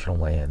generational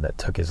land that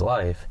took his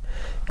life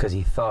because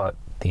he thought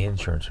the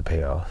insurance would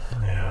pay off.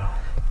 Yeah.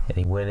 And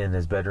he went in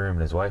his bedroom,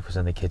 and his wife was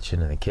in the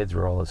kitchen, and the kids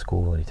were all at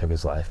school, and he took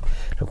his life.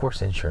 And of course,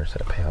 insurance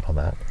had to pay out on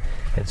that.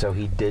 And so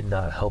he did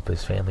not help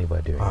his family by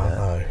doing that.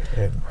 I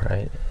know.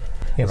 Right?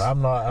 You know,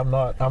 I'm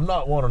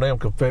not one of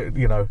them.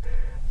 You know,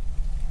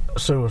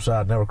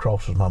 suicide never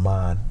crosses my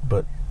mind,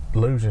 but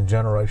losing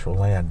generational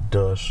land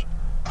does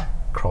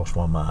cross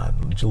my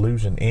mind.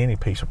 Losing any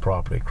piece of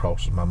property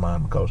crosses my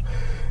mind, because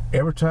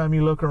every time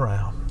you look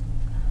around,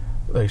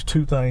 there's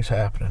two things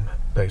happening.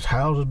 There's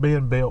houses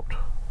being built,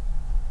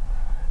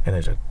 and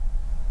there's a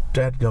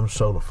dadgum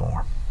solar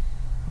farm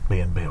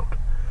being built.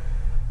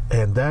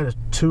 And that is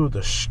two of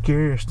the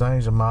scariest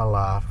things in my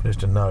life, is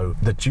to know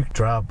that you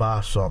drive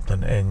by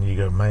something and you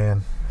go,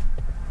 man,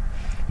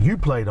 you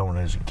played on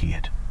it as a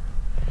kid.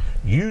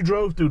 You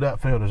drove through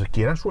that field as a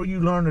kid. That's where you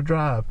learned to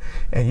drive.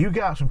 And you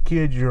got some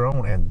kids of your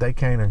own, and they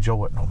can't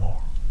enjoy it no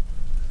more.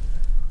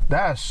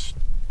 That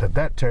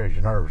tears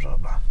your nerves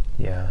up, man.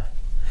 Yeah.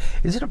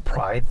 Is it a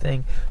pride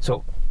thing?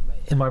 So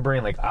in my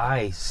brain, like,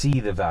 I see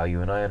the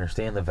value and I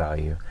understand the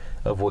value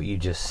of what you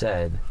just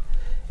said,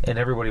 and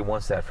everybody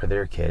wants that for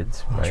their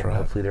kids, right?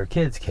 Hopefully their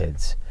kids.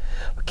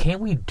 But can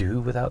we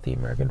do without the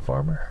American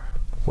farmer?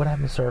 What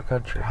happens to our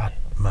country?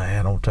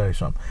 Man, I'll tell you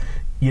something.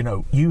 You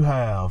know, you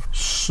have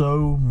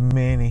so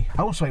many,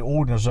 I would say,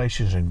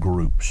 organizations and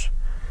groups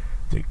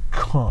that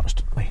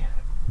constantly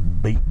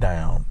beat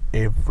down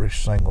every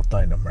single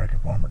thing the American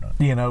farmer does.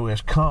 You know,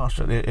 it's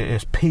constant.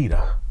 It's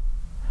PETA.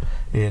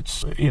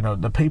 It's, you know,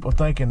 the people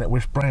thinking that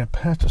we're spraying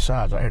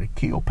pesticides out here to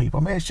kill people.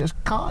 I mean, it's just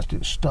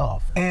constant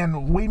stuff.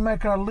 And we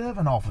make our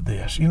living off of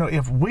this. You know,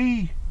 if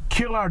we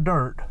kill our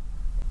dirt,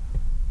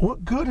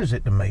 what good is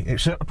it to me?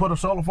 Except to put a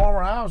solar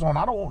farmer house on.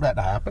 I don't want that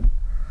to happen.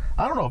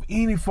 I don't know of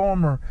any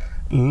farmer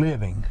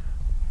living,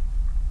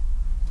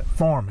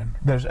 farming,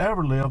 that's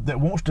ever lived that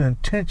wants to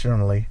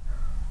intentionally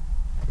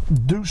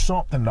do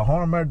something to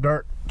harm their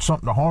dirt,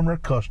 something to harm their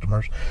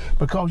customers.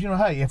 Because, you know,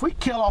 hey, if we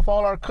kill off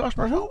all our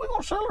customers, who are we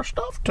going to sell our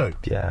stuff to?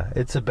 Yeah,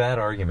 it's a bad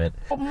argument.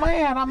 Oh,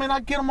 man, I mean,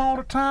 I get them all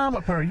the time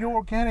up here. Are you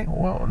organic?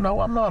 Well, no,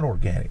 I'm not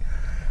organic.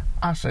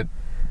 I said,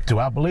 do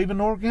I believe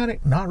in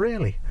organic? Not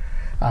really.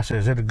 I said,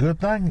 is it a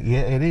good thing?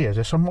 Yeah, it is.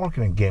 It's a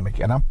marketing gimmick,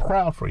 and I'm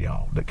proud for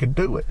y'all that can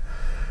do it.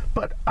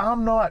 But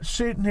I'm not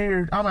sitting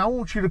here. I mean, I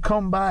want you to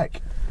come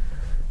back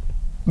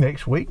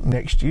next week,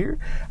 next year.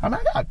 I mean,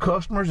 I got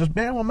customers that's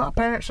been with my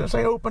parents since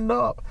they opened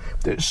up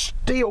that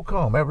still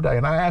come every day.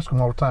 And I ask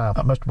them all the time.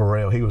 Mr.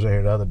 Burrell, he was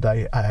there the other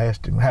day. I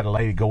asked him, had a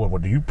lady going,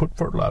 well, do you put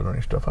fertilizer on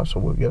and stuff? I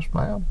said, well, yes,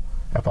 ma'am.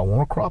 If I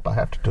want a crop, I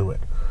have to do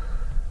it.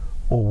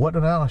 Well, what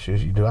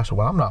analysis you do? I said,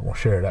 well, I'm not going to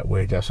share that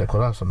with you. I said,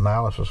 because that's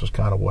analysis is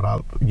kind of what I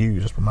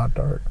use for my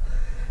dirt.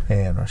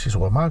 And she said,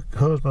 well, my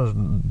husband's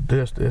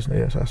this, and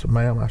this. I said,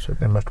 ma'am, I said,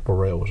 and Mr.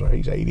 Burrell was there.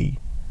 He's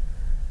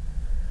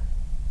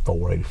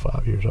 84,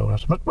 85 years old. I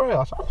said, Mr. Burrell,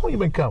 I said, how long you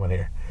been coming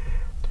here?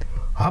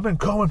 I've been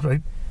coming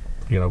for,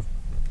 20,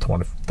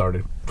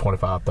 30,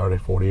 25, 30,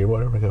 40 years,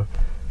 whatever. I go,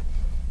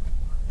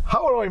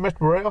 how old are you, Mr.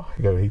 Burrell?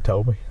 He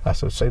told me. I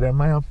said, see there,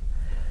 ma'am?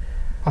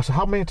 I said,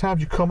 how many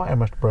times you come out here,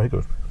 Mr. Burrell? He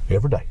goes,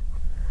 every day.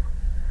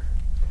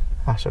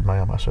 I said,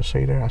 ma'am, I said,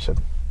 see there? I said,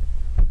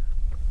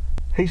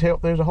 he's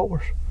healthy as a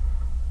horse.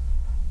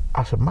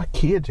 I said, my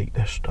kids eat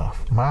this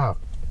stuff. My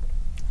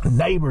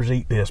neighbors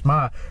eat this.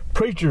 My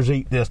preachers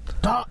eat this.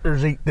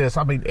 Doctors eat this.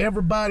 I mean,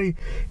 everybody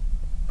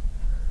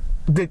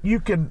that you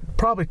can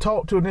probably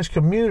talk to in this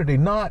community,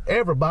 not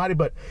everybody,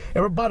 but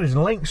everybody's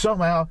linked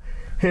somehow,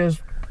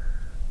 has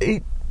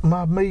eat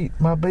my meat,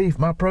 my beef,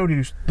 my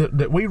produce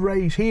that we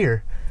raise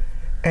here,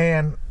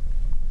 and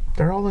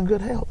they're all in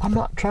good health. I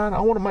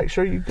want to make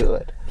sure you're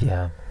good.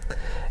 Yeah.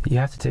 You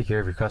have to take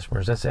care of your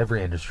customers. That's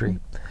every industry.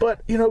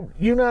 But,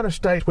 United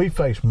States, we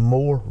face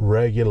more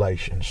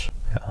regulations.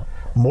 Yeah.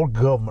 More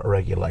government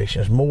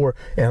regulations. More,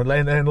 and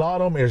a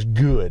lot of them is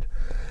good.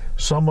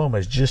 Some of them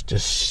is just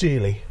as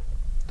silly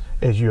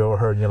as you ever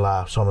heard in your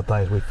life, some of the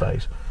things we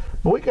face.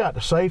 But we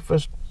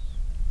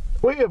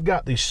have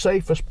got the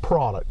safest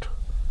product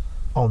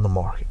on the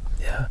market.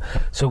 Yeah.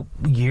 So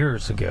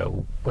years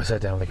ago, I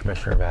sat down with the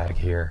commissioner of ag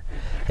here,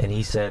 and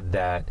he said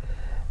that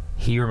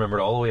he remembered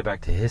all the way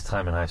back to his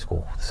time in high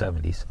school, the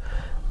 70s,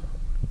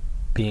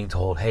 being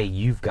told, hey,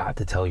 you've got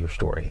to tell your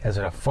story. As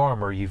a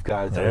farmer, you've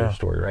got to tell your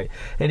story, right?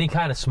 And he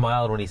kind of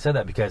smiled when he said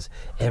that, because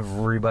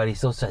everybody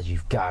still says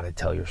you've got to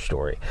tell your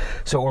story.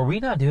 So are we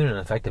not doing an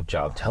effective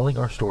job telling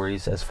our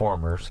stories as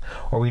farmers?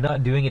 Are we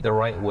not doing it the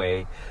right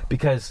way?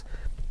 Because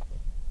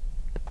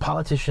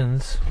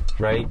politicians,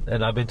 right?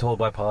 And I've been told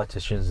by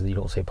politicians, and you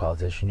don't say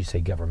politician, you say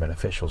government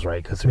officials,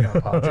 right? Because they're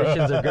not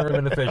politicians, they're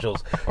government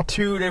officials.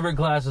 Two different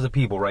classes of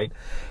people, right?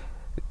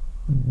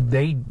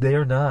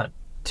 They're not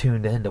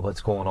tuned in to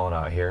what's going on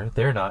out here.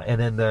 They're not. And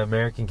then the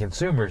American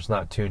consumer's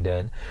not tuned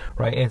in,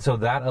 right? And so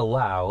that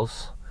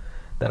allows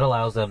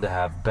them to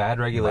have bad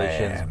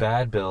regulations,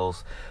 bad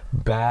bills,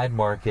 bad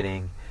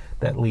marketing,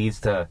 that leads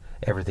to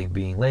everything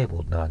being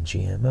labeled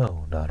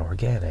non-GMO,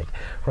 non-organic,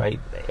 right?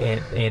 And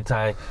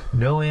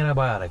no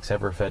antibiotics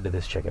ever fed to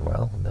this chicken.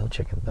 Well, no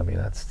chicken. I mean,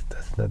 that's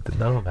none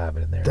of them have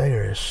it in there.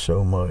 There is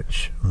so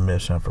much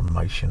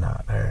misinformation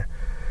out there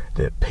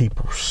that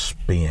people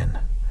spin,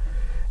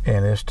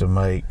 and it's to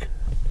make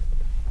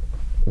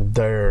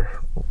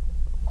their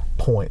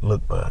point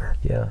look better.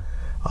 Yeah.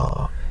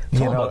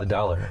 It's all about the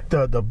dollar.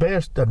 The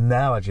best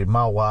analogy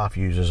my wife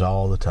uses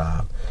all the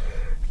time: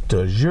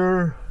 does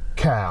your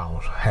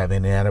cows have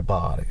any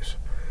antibiotics?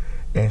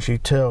 And she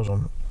tells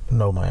them,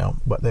 no, ma'am,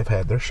 but they've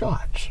had their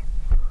shots.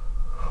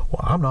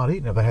 Well, I'm not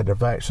eating if they had their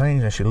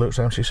vaccines. And she looks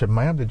at them and she said,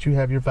 ma'am, did you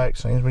have your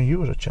vaccines when you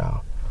was a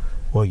child?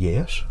 Well,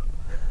 yes.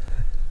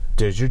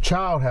 Does your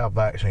child have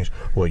vaccines?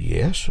 Well,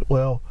 yes.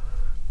 Well,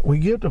 we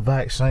give the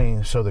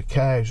vaccines so the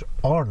cows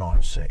are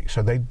not sick,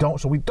 so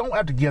we don't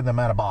have to give them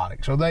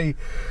antibiotics. So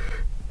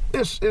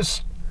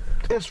it's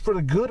for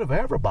the good of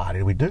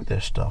everybody we do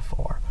this stuff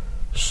for.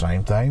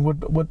 Same thing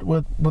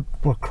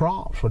with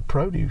crops, with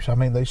produce. I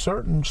mean, there's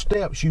certain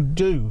steps you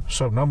do.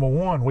 So number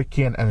one, we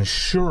can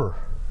ensure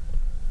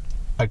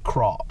a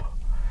crop,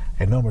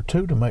 and number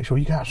two, to make sure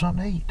you got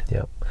something to eat.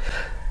 Yep.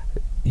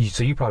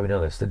 So you probably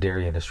know this, the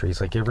dairy industry is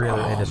like every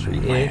other industry.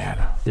 Man.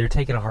 If they're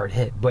taking a hard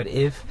hit, but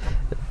if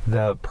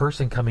the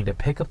person coming to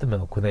pick up the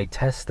milk, when they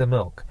test the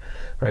milk,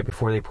 right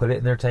before they put it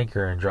in their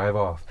tanker and drive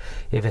off,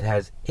 if it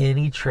has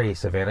any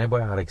trace of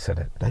antibiotics in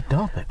it, they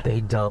dump it.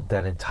 They dump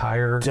that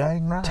entire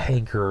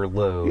tanker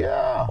load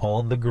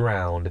on the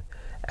ground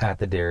at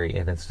the dairy,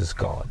 and it's just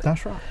gone.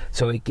 That's right.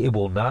 So it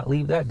will not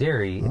leave that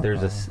dairy.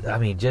 There's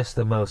just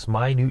the most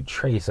minute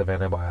trace of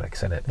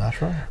antibiotics in it.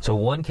 That's right. So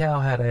one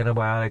cow had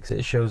antibiotics,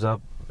 it shows up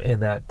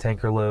in that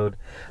tanker load.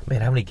 Man,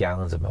 how many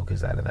gallons of milk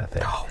is that in that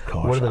thing? Oh,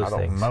 gosh, what are those I don't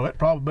things? know. It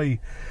probably be,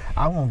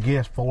 I'm going to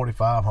guess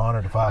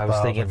 4,500 to 5,000 I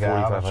was thinking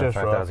 4,500,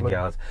 5,000 roughly.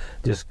 gallons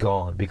just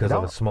gone because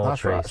of a small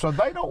trace. Right. So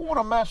they don't want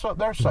to mess up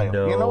their sales.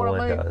 No you know what one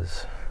I mean?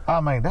 does.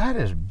 I mean, that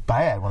is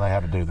bad when they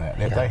have to do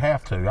that. If they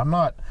have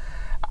to.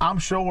 I'm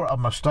sure a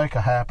mistake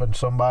will happen.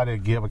 Somebody will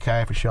give a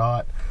calf a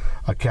shot,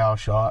 a cow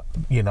shot,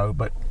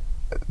 but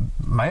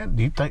man,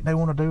 do you think they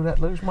want to do that,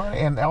 lose money?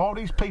 And all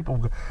these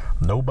people,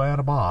 no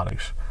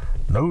antibiotics,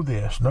 no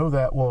this, no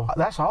that. Well,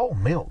 that's all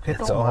milk. It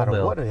don't matter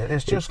milk. What it is.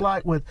 It's just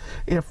like with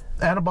if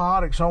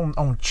antibiotics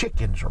on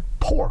chickens or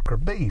pork or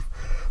beef,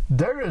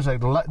 there's a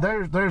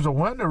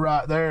window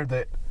right there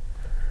that,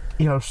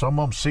 some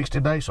of them 60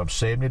 days, some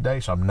 70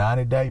 days, some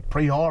 90 days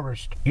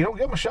pre-harvest. You don't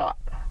give them a shot.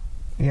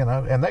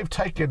 And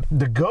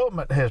the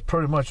government has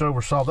pretty much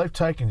oversaw, they've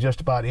taken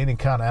just about any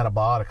kind of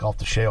antibiotic off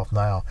the shelf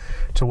now,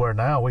 to where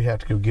now we have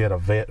to go get a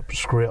vet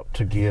script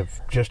to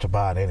give just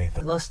about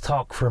anything. Let's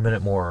talk for a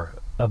minute more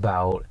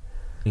about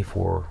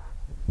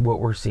what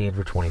we're seeing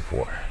for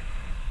 24.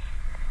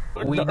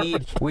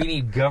 We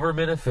need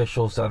government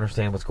officials to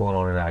understand what's going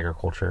on in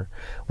agriculture.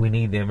 We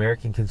need the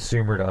American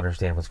consumer to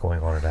understand what's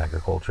going on in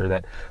agriculture.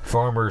 That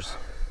farmers,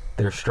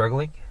 they're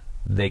struggling.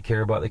 They care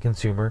about the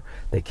consumer.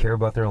 They care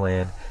about their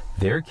land.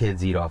 Their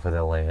kids eat off of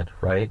their land,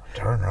 right?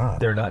 Turn right.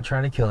 They're not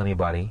trying to kill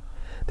anybody.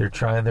 They're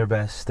trying their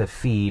best to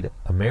feed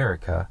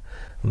America.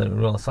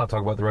 Let's not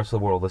talk about the rest of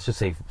the world. Let's just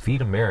say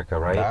feed America,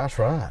 right? That's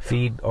right.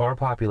 Feed our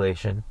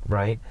population,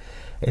 right?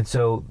 And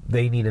so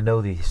they need to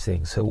know these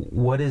things. So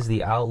what is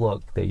the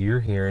outlook that you're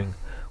hearing?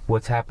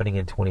 What's happening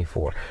in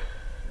 24?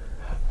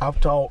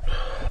 I've talked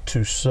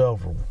to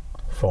several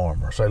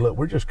farmers. Say, look,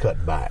 we're just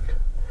cutting back.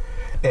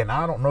 And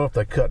I don't know if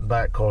they're cutting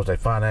back because they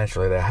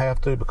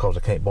have to, because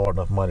they can't borrow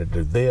enough money to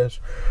do this.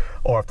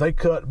 Or if they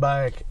cut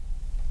back,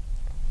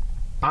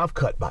 I've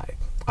cut back.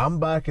 I'm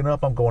backing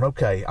up. I'm going,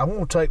 okay, I'm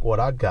going to take what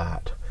I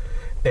got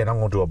and I'm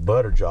going to do a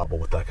better job of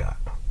what I got.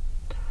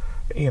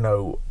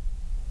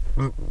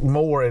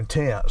 More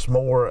intense,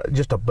 more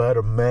just a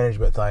better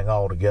management thing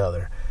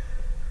altogether.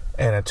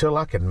 And until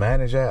I can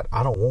manage that,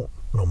 I don't want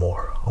no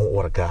more. I want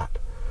what I got.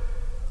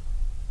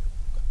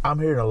 I'm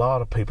hearing a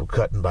lot of people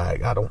cutting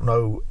back. I don't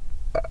know.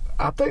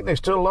 I think there's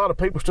still a lot of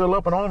people still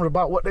up in arms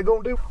about what they're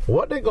going to do,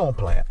 what they're going to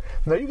plant.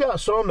 Now, you got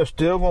some that's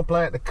still going to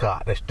plant the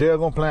cotton. They're still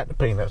going to plant the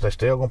peanuts. They're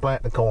still going to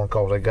plant the corn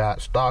because they got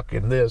stock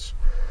in this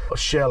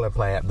shelling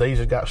plant. These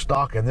have got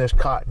stock in this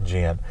cotton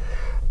gin.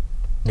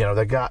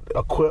 They got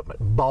equipment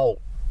bought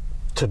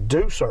to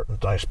do certain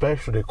things,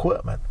 specialty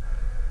equipment.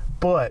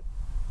 But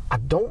I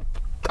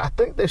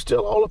think they're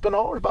still all up in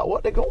arms about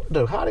what they're going to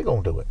do, how they're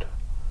going to do it.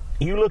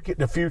 You look at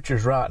the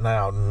futures right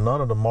now,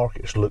 none of the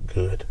markets look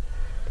good.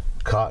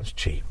 Cotton's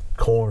cheap,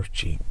 corn's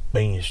cheap,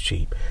 beans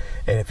cheap.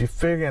 And if you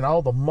figure in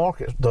all the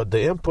markets, the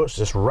inputs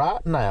that's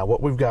right now,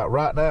 what we've got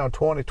right now in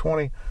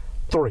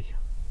 2023,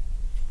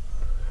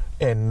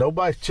 and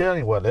nobody's telling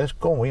you, well, that's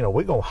going,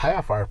 we're going to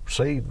half our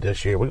seed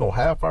this year. We're going to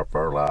half our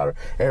fertilizer.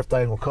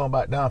 Everything will come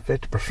back down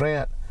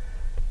 50%.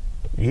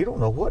 You don't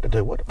know what to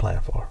do, what to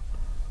plan for.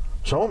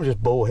 Some of them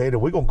just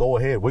bullheaded. We're going to go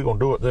ahead. We're going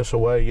to do it this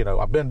way.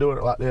 I've been doing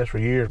it like this for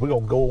years. We're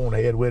going to go on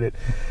ahead with it.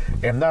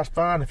 And that's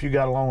fine if you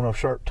got a long enough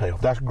shirt tail.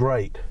 That's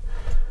great.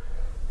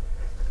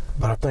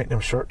 But I think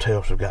them shirt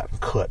tails have gotten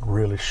cut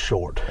really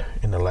short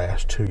in the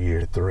last 2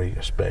 years, 3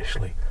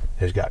 especially,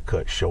 has got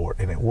cut short.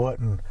 And it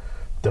wasn't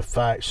the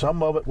fact,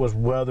 some of it was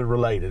weather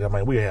related. I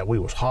mean, we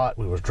was hot,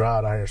 we was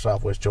dry down here in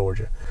Southwest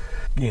Georgia.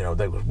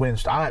 There was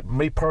winds.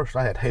 Me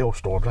personally, I had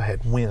hailstorms, I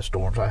had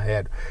windstorms, I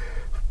had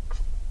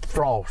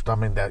frost. I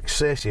mean, the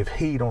excessive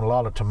heat on a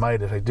lot of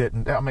tomatoes. It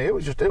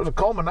was a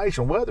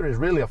culmination. Weather has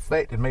really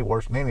affected me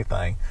worse than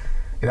anything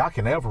that I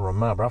can ever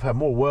remember. I've had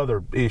more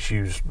weather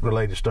issues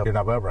related stuff than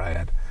I've ever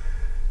had.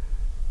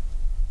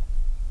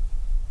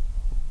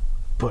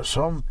 But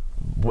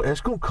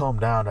it's going to come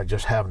down to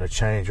just having to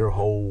change your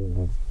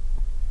whole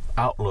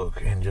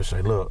outlook and just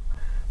say, look,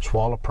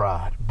 swallow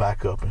pride,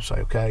 back up and say,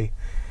 okay,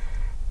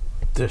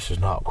 this is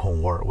not going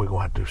to work. We're going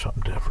to have to do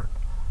something different.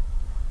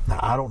 Now,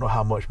 I don't know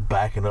how much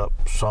backing up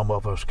some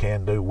of us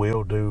can do.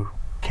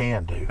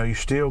 You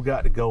still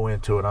got to go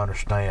into it and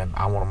understand,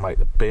 I want to make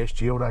the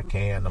best yield I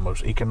can, the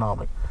most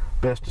economic,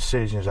 best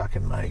decisions I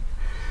can make.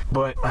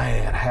 But,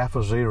 man,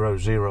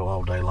 0.5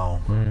 all day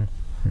long.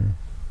 Mm-hmm.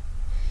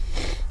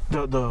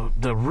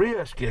 The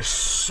risk is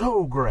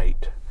so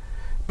great,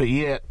 but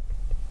yet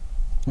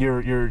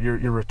your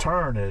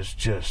return is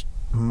just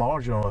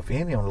marginal, if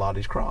any, on a lot of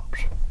these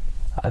crops.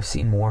 I've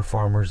seen more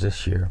farmers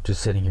this year,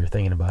 just sitting here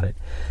thinking about it,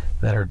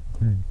 that are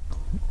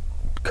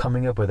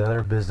coming up with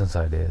other business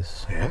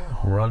ideas,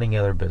 running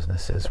other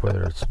businesses,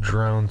 whether it's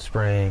drone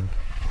spraying,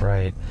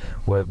 right,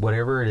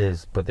 whatever it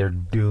is, but they're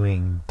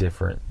doing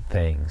different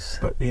things.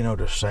 But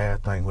the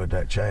sad thing with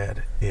that,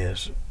 Chad,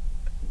 is,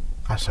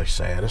 I say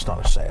sad, it's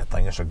not a sad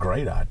thing, it's a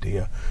great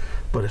idea,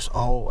 but it's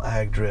all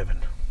ag driven.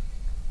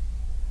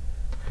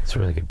 That's a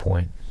really good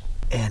point.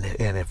 And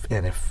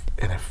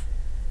if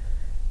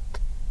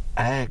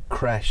ag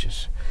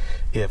crashes,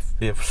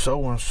 if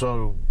so and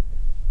so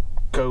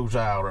goes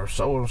out, or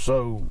so and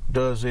so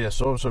does this,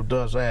 so and so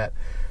does that,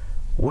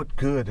 what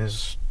good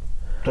is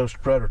those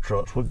spreader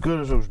trucks? What good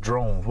is those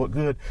drones? What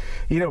good,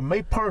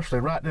 me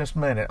personally, right this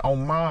minute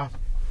on my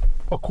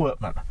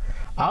equipment,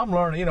 I'm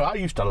learning. I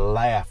used to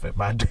laugh at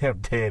my damn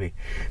daddy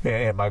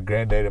and my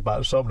granddaddy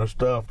about some of the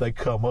stuff they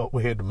come up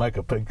with to make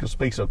a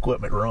piece of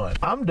equipment run.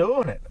 I'm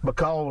doing it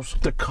because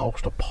the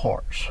cost of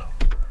parts,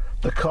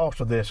 the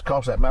cost of this,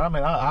 cost of that.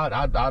 Man,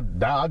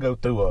 I go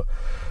through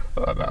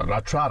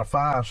I try to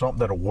find something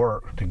that'll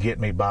work to get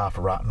me by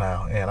for right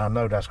now, and I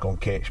know that's going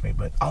to catch me.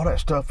 But all that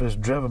stuff is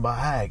driven by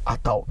ag. I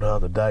thought the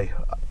other day,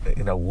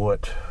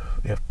 what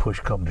if push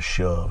come to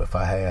shove, if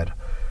I had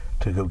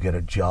to go get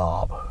a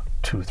job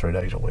 2 or 3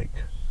 days a week,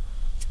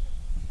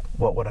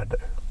 what would I do?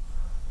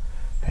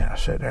 And I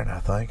sit there and I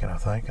think. I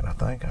said,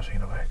 you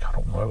know, I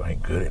don't know, I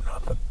ain't good at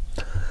nothing.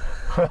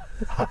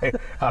 I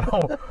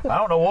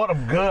don't know what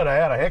I'm good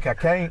at. Heck, I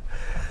can't.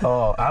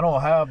 I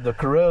don't have the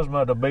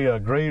charisma to be a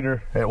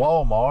greeter at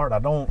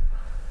Walmart.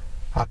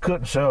 I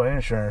couldn't sell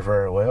insurance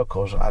very well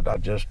because I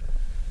don't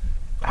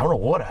know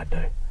what I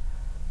do.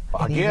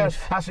 I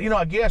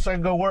guess I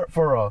can go work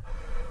for a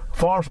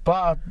farm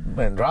supply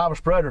and drive a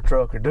spreader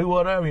truck or do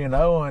whatever, you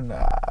know. And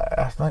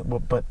I think, well,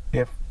 but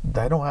if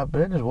they don't have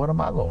business, what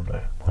am I going to do?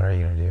 What are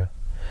you going to do?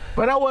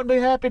 But I wouldn't be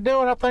happy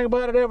doing it. I think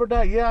about it every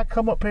day. Yeah, I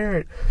come up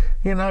here,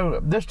 you know,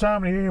 this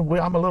time of year,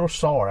 I'm a little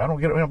sore. I don't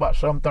get up here about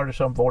 7:30,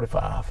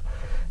 7:45.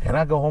 And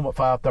I go home at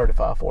 5:30,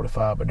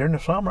 5:45. But during the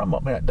summer, I'm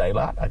up here at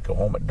daylight. I go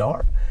home at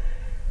dark.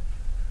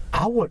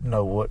 I wouldn't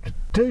know what to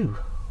do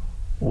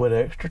with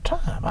extra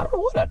time. I don't know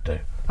what I'd do.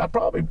 I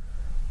probably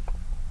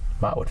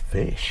would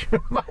fish.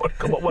 I would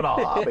come up with a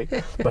hobby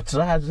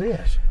besides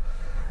this.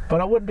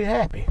 But I wouldn't be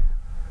happy.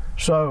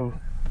 So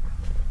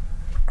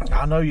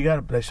I know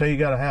they say you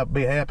gotta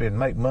be happy and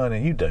make money,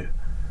 and you do.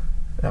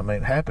 I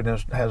mean,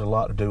 happiness has a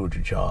lot to do with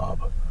your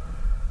job.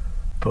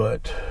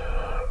 But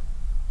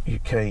you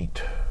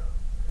can't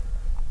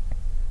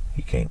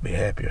be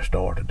happy or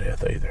starve to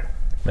death either.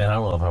 Man, I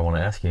don't know if I want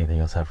to ask you anything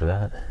else after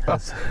that.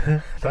 That's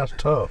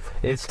tough.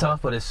 It's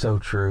tough, but it's so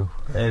true.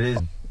 It is,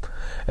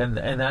 and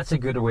that's a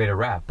good way to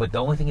wrap. But the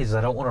only thing is,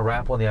 I don't want to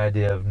wrap on the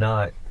idea of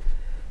not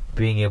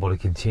being able to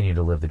continue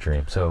to live the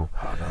dream. So,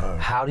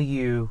 how does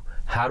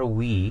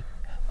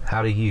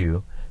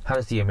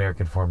the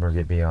American farmer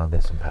get beyond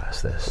this and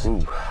past this?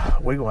 Ooh,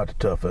 we're going to have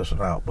to tough this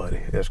one out, buddy.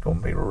 It's going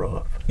to be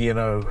rough. You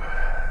know,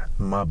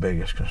 my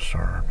biggest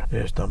concern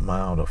is the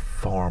amount of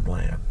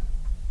farmland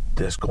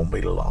that's going to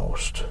be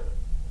lost.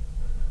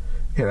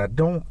 And I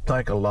don't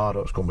think a lot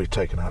of it's going to be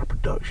taken out of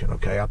production,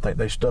 okay? I think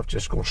this stuff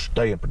just going to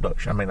stay in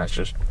production. I mean, that's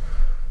just,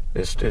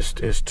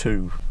 it's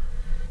too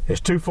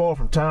far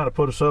from time to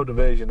put a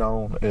subdivision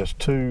on. It's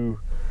too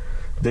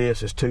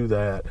this, it's too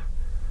that.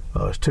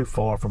 It's too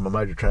far from a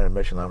major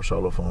transmission line with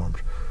solar farms.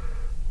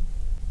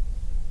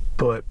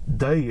 But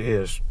there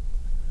is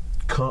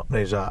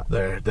companies out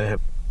there that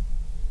have,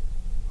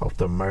 of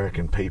the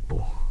American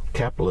people,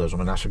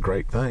 capitalism, and that's a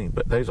great thing,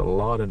 but there's a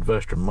lot of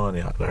investor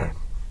money out there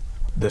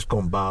that's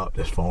going to buy up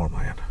this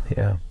farmland.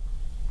 Yeah.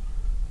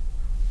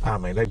 I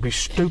mean, they'd be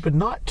stupid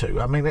not to.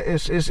 I mean,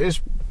 it's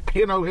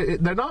you know,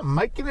 they're not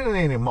making it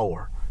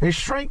anymore. It's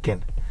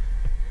shrinking.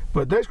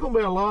 But there's going to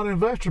be a lot of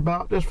investors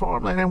about this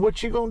farmland, and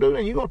what you going to do?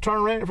 And you're going to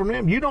turn around it from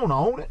them. You don't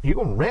own it. You're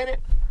going to rent it,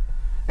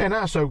 and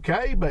that's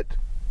okay, but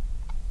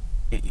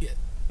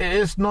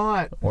it's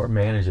not. Or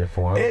manage it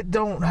for them. It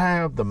don't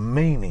have the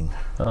meaning.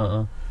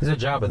 It's a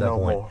job at that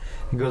point. More.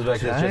 It goes back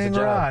to it's just a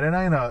job. Right.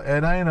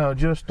 It ain't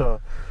just a.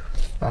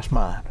 That's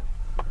mine.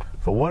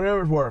 For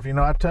whatever it's worth, you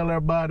know, I tell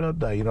everybody the other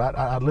day, you know,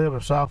 I live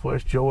in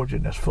Southwest Georgia,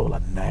 and it's full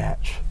of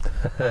gnats.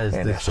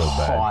 And it's so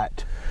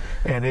hot.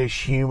 And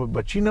it's humid.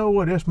 But you know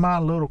what? It's my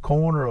little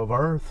corner of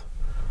earth.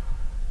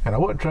 And I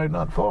wouldn't trade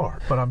nothing for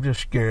it. But I'm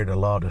just scared a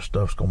lot of this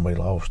stuff's going to be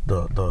lost.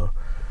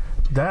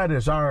 That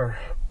is our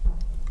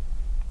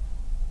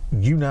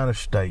United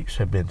States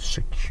have been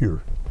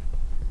secure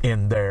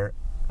in their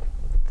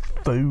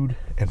food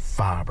and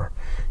fiber.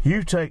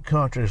 You take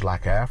countries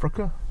like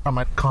Africa,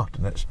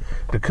 continents,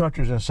 the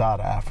countries inside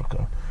of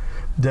Africa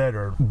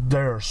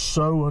they're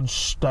so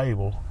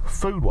unstable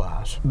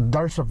food-wise.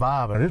 They're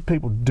surviving. These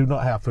people do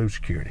not have food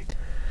security.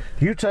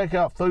 You take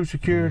out food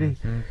security,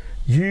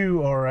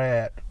 you are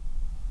at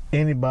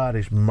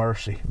anybody's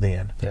mercy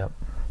then. Yep.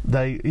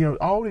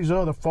 All these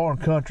other foreign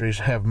countries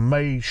have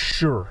made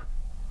sure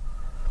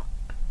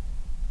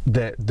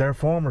that their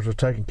farmers are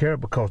taken care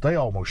of because they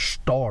almost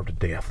starved to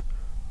death.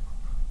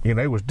 You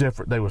know, it was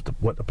different. There was the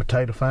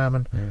potato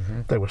famine.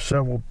 There were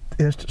several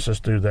instances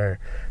through there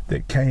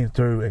that came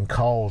through and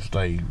caused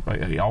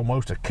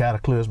almost a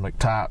cataclysmic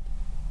type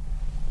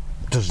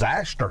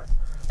disaster.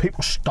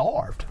 People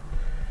starved.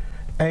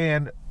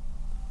 And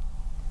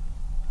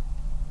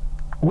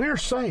we're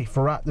safe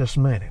right this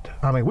minute.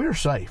 I mean, we're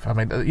safe. I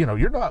mean,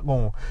 you're not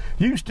going.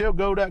 You can still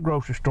go to that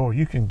grocery store.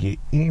 You can get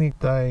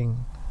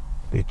anything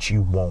that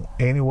you want,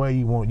 any way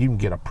you want. You can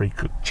get a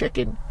pre-cooked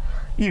chicken.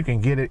 You can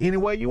get it any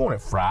way you want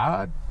it,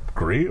 fried,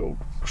 grilled,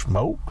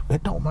 smoked.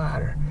 It don't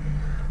matter.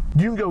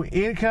 You can go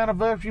any kind of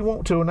vegetable you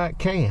want to in that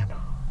can.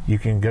 You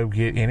can go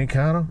get any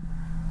kind of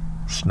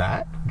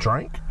snack,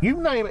 drink, you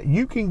name it.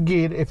 You can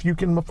get it if you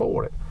can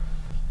afford it.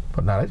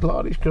 But now, there's a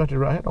lot of these countries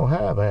right here don't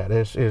have that.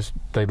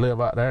 They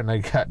live out there and they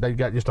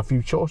got just a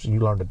few choices.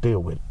 You learn to deal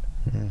with it.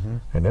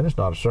 And then it's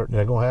not a certain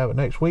they're going to have it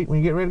next week when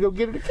you get ready to go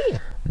get it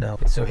again. No.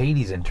 So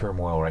Haiti's in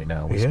turmoil right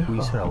now. We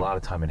spent a lot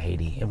of time in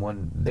Haiti, and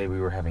one day we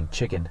were having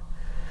chicken,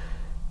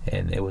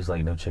 and it was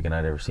like no chicken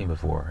I'd ever seen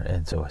before.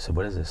 And so I said,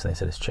 "What is this?" And they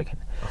said, "It's chicken."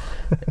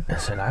 I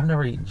said, "I've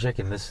never eaten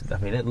chicken.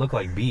 It looked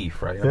like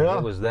beef, right?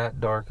 It was that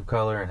dark of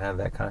color and had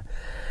that kind."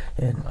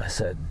 And I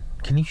said,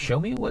 can you show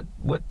me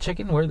what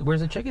chicken?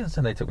 Where's the chickens?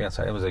 And they took me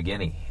outside. It was a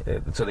guinea.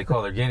 So they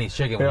call their guineas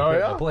chicken when you put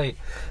it on the plate.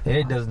 And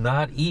it does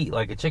not eat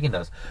like a chicken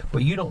does.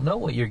 But you don't know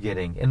what you're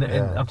getting. And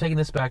I'm taking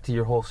this back to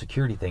your whole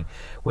security thing.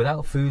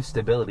 Without food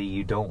stability,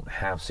 you don't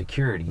have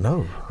security.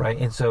 No. Right?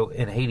 And so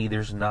in Haiti,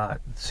 there's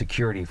not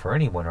security for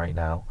anyone right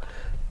now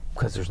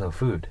because there's no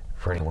food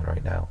for anyone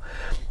right now.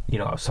 You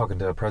know, I was talking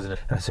to a president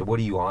and I said, what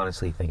do you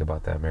honestly think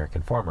about the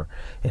American farmer?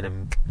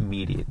 And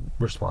immediate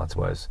response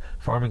was,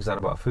 farming's not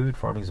about food,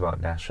 farming's about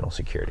national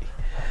security.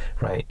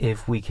 Right?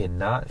 If we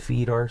cannot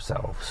feed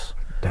ourselves,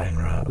 dang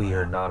right, we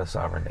are not a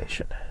sovereign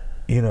nation.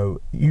 You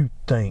know, you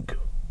think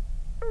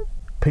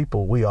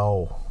people, we're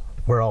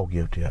all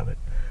guilty of it.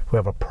 We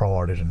have our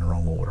priorities in the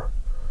wrong order.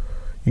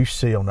 You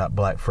see on that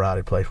Black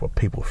Friday place where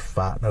people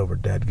fighting over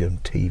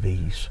dadgum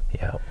TVs.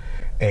 Yeah.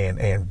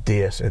 And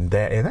this and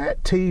that. And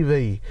that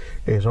TV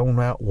is on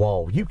that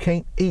wall. You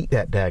can't eat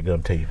that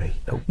dadgum TV.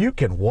 Nope. You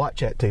can watch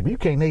that TV. You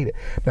can't eat it.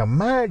 Now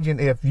imagine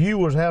if you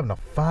was having a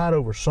fight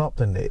over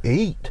something to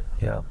eat.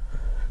 Yeah.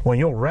 When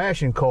your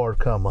ration card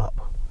come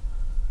up.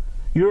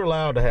 You're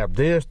allowed to have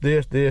this,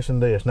 this, this,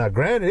 and this. Now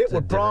granted, it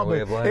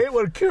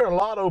would cure a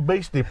lot of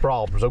obesity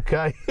problems,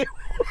 okay?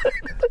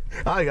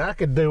 I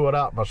could do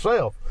without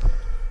myself.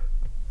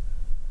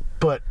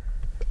 But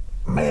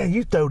man,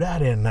 you throw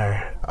that in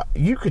there,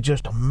 you could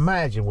just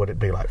imagine what it'd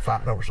be like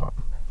fighting over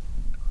something.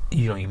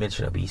 You know, you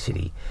mentioned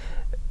obesity.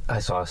 I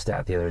saw a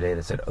stat the other day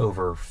that said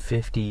over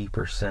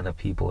 50% of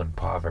people in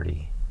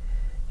poverty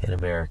in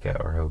America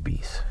are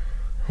obese.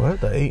 Well,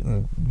 they're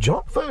eating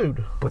junk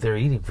food. But they're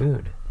eating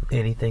food.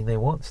 Anything they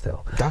want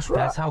still. That's right.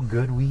 That's how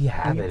good we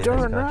have it in this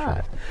country.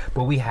 Right.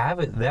 But we have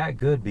it that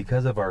good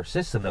because of our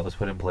system that was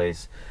put in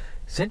place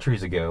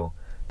centuries ago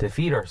to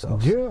feed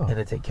ourselves and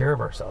to take care of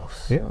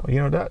ourselves. Yeah,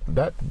 you know,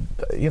 that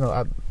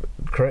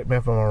correct me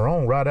if I'm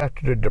wrong, right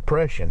after the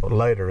Depression,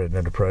 later in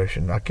the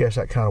Depression, I guess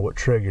that kind of what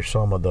triggered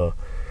some of the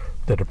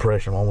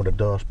Depression, along with the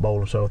Dust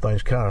Bowl and so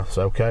things, kind of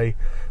say, okay,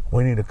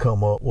 we need to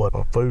come up with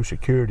a food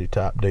security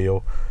type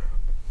deal.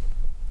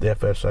 The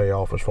FSA,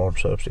 Office Farm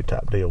Subsidy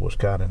type deal, was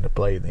kind of into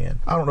play then.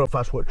 I don't know if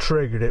that's what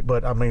triggered it,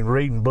 but I mean,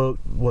 reading book,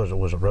 was it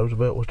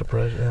Roosevelt was the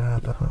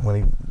president when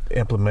he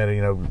implemented,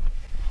 you know,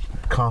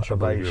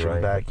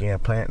 conservation back in,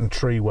 planting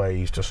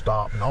treeways to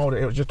stop and all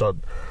that. It was just a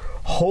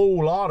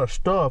whole lot of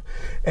stuff.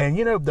 And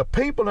you know, the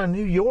people in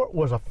New York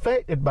was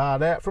affected by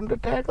that from the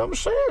daggum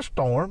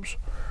sandstorms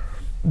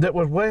that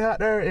was way out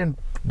there in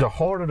the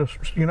heart of the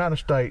United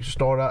States.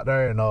 Started out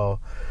there in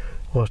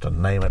what's the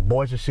name of it?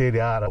 Boise City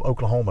out of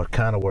Oklahoma,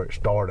 kind of where it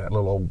started, that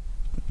little old,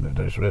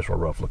 this was a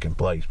rough looking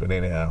place, but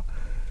anyhow,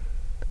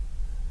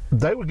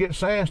 they would get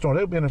sandstorms.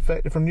 They were being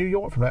affected from New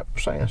York from that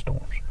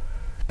sandstorms.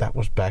 That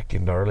was back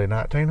in the early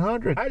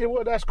 1900s. How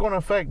well that's going to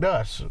affect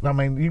us? I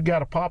mean, you've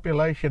got a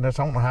population that's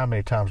I don't know how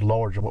many times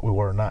larger than what we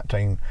were in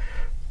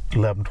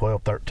 1911,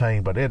 12,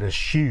 13, but it is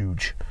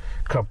huge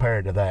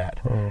compared to that.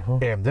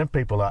 And them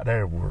people out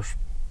there were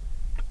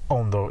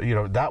on the, you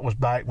know, that was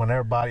back when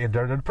everybody in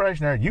the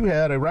Depression era, you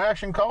had a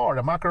ration card,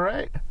 am I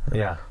correct?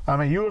 Yeah. I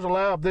mean, you was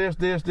allowed this,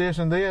 this, this,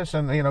 and this,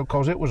 and, you know,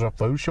 because it was a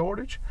food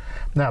shortage.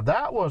 Now,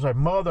 that was a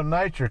Mother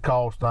Nature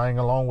caused thing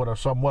along with a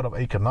somewhat of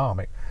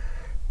economic.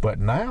 But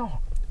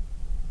now,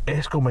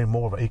 it's going to be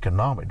more of an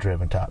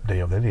economic-driven type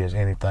deal than it is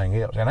anything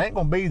else. And it ain't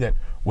going to be that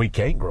we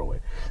can't grow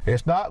it.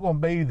 It's not going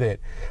to be that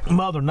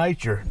Mother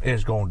Nature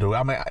is going to do it.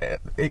 I mean,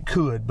 it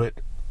could, but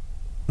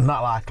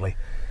not likely.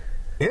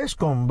 It's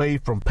going to be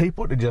from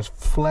people that just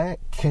flat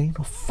can't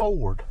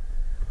afford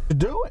to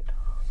do it.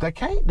 They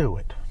can't do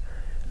it.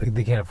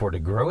 They can't afford to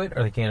grow it,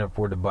 or they can't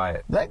afford to buy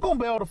it? They ain't going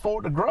to be able to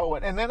afford to grow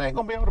it, and then they ain't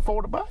going to be able to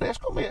afford to buy it.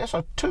 It's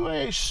a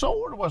two-edged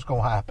sword what's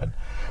going to happen.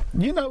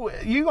 You know,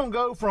 you're going to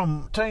go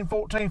from 10,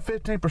 14,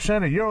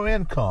 15% of your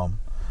income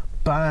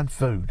buying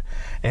food.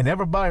 And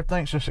everybody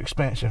thinks it's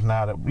expensive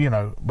now, that, you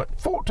know, but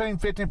 14,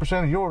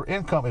 15% of your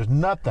income is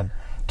nothing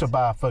to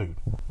buy food.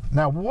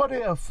 Now, what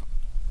if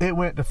it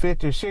went to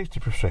 50 or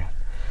 60%?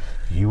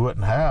 You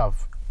wouldn't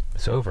have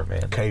It's over,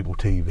 man. Cable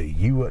TV.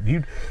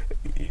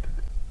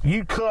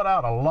 You cut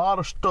out a lot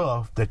of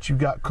stuff that you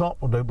got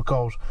comfortable with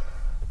because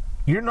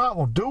you're not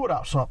going to do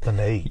without something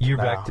to eat. You're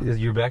back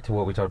to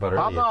what we talked about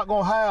earlier. I'm not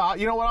going to have.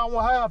 You know what I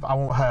won't have? I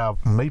won't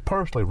have, me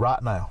personally,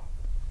 right now,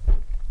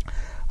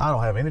 I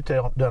don't have any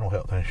dental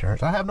health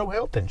insurance. I have no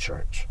health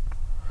insurance.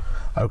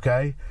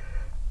 Okay?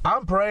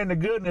 I'm praying to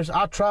goodness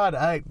I try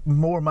to act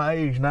more my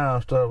age now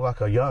and stuff like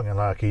a youngin'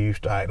 like he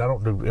used to act. I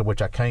don't do,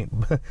 which I can't.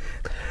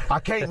 I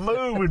can't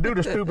move and do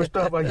the stupid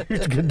stuff I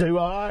used to do.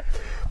 All right,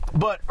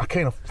 but I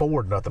can't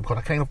afford nothing because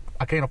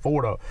I can't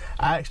afford a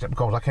accident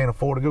because I can't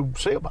afford to go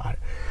see about it.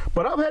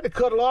 But I've had to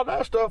cut a lot of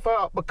that stuff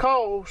out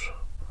because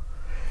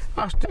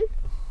I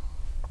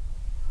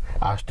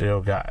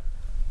still got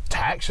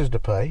taxes to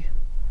pay.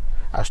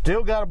 I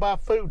still got to buy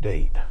food to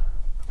eat.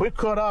 We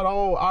cut out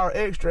all our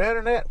extra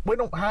internet. We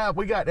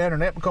got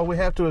internet because we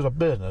have to as a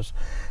business.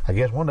 I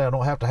guess one day I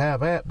don't have to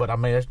have that, but I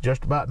mean, it's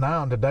just about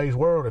now in today's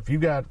world, if you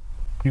got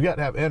to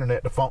have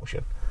internet to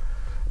function.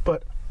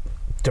 But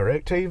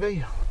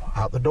DirecTV,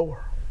 out the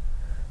door.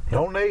 You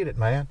don't need it,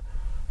 man.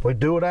 We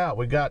do it out.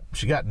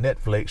 She got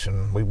Netflix,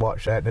 and we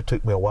watched that, and it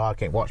took me a while. I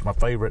can't watch my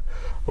favorite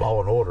Law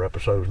and Order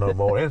episodes no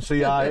more,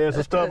 NCIS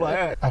and stuff like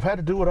that. I've had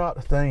to do it out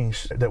the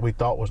things that we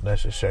thought was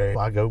necessary.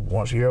 I go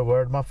once a year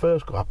over to my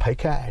physical. I pay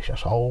cash.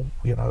 That's all,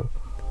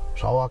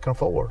 that's all I can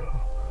afford.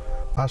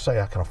 I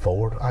say I can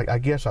afford. I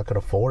guess I could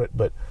afford it,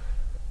 but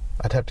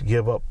I'd have to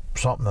give up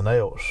something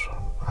else.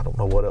 I don't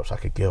know what else I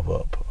could give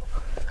up.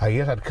 I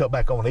guess I'd cut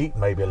back on eating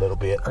maybe a little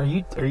bit. Are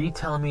you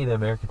telling me the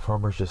American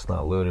farmer's just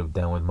not loaded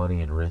down with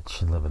money and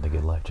rich and living the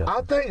good life, Justin?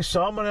 I think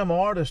some of them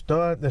are that's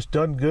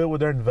done good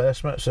with their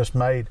investments, that's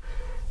made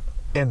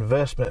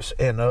investments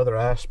in other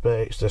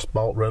aspects, that's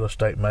bought real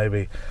estate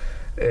maybe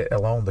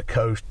along the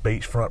coast,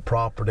 beachfront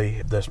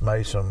property, that's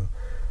made some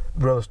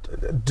real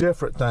estate,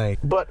 different things.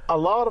 But a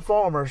lot of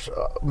farmers,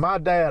 my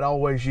dad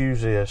always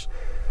used this,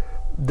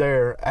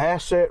 they're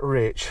asset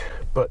rich,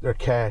 but they're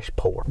cash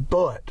poor.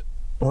 But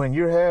when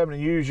you're having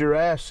to use your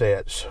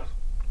assets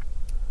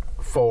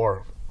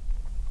for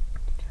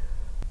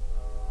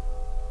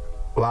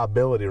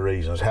liability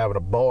reasons, having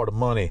to borrow the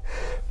money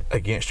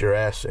against your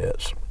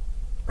assets,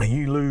 and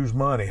you lose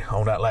money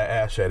on that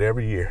asset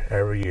every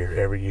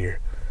year,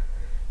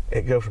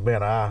 it goes from being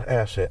an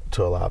asset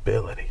to a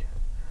liability.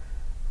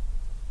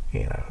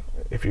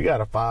 If you got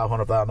a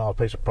 $500,000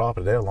 piece of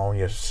property, they'll loan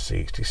you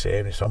 60,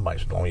 70,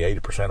 somebody's loan you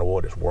 80% of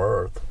what it's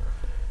worth.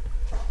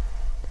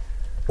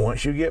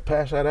 Once you get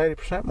past that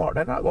 80% mark,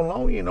 they're not going to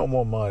loan you no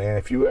more money. And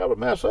if you ever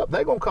mess up,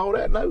 they're going to call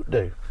that note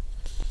due.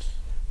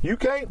 You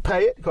can't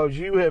pay it because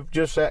you have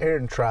just sat here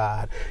and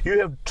tried. You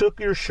have took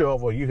your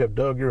shovel, you have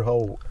dug your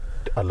hole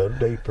a little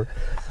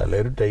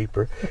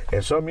deeper,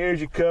 and some years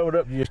you covered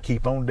up, you just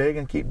keep on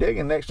digging, keep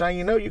digging. Next thing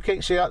you know, you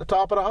can't see out the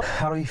top of the hole.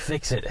 How do we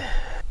fix it?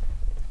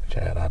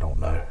 Chad, I don't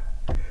know.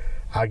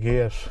 I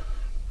guess,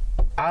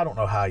 I don't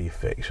know how you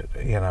fix it.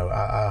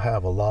 I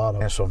have a lot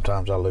of, and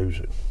sometimes I lose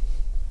it.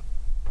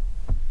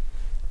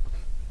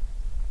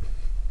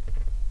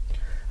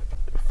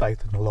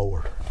 Faith in the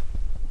Lord.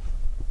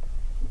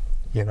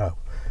 And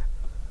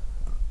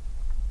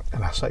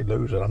I say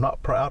lose it. I'm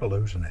not proud of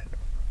losing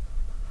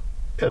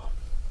it.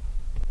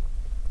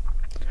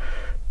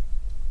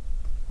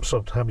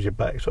 Sometimes your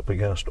back's up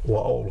against a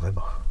wall, and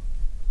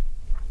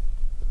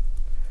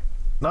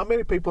not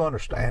many people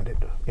understand it,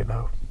 and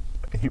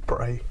you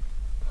pray,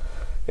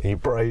 and you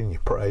pray, and you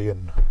pray,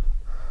 and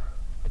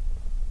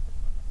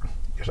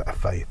there's that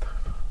faith.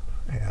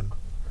 And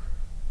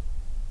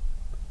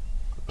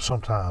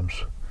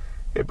sometimes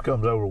it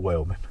becomes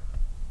overwhelming.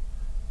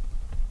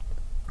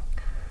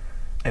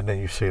 And then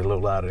you see a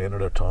little light at the end of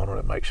the tunnel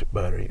that makes it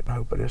better,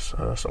 but it's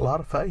a lot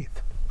of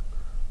faith.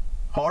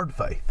 Hard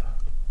faith.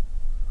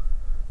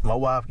 My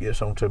wife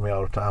gets on to me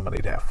all the time, I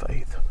need to have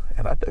faith.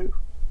 And I do.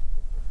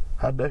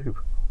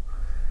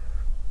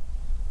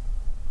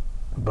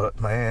 But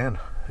man,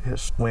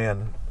 it's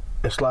when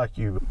it's like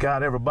you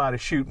got everybody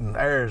shooting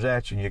arrows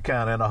at you and you're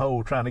kind of in a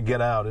hole trying to get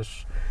out,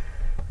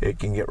 it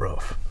can get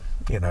rough,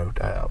 to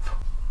have.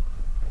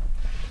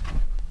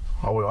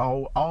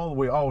 All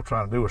we all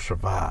trying to do is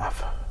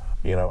survive.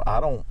 I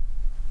don't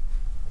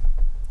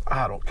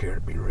care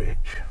to be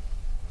rich.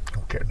 I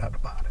don't care nothing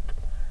about it.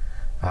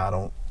 I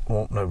don't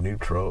want no new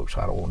trucks.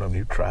 I don't want no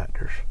new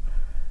tractors.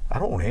 I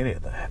don't want any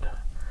of that.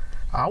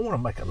 I want to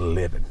make a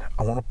living.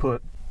 I want to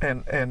put,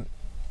 and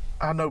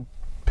I know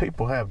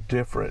people have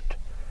different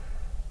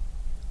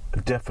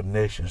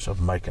definitions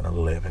of making a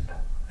living.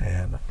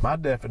 And my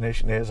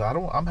definition is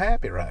I'm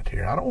happy right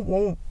here. I don't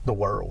want the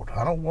world.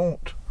 I don't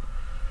want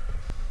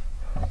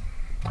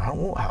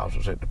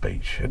houses at the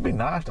beach. It'd be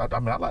nice. I'd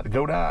like to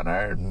go down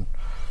there and,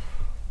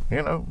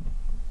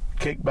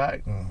 kick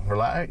back and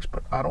relax,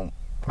 but I don't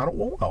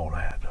want all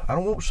that. I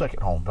don't want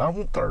second homes. I don't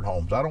want third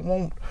homes. I don't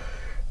want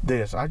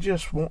this. I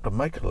just want to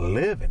make a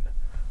living.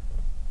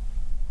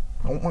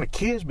 I want my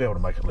kids to be able to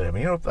make a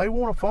living. If they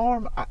want to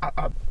farm,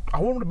 I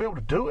want them to be able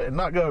to do it and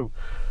not go,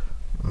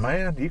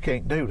 man, you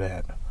can't do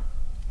that.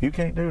 You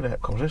can't do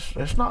that because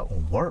it's not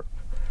going to work.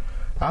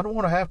 I don't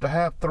want to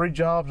have 3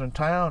 jobs in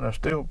town and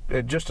still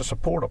just to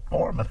support a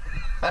farming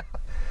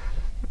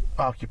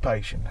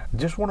occupation. I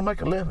just want to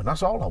make a living.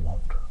 That's all I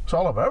want. That's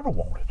all I've ever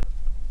wanted.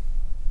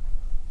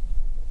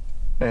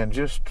 And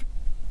just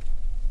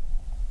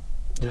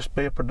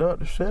be a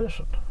productive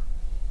citizen.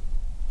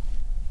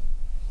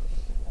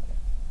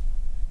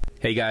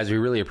 Hey guys, we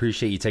really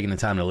appreciate you taking the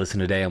time to listen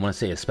today. I want to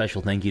say a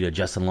special thank you to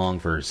Justin Long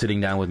for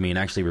sitting down with me and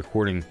actually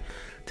recording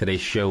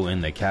today's show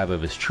in the cab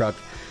of his truck.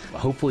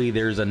 Hopefully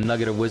there's a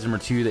nugget of wisdom or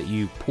two that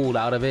you pulled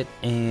out of it,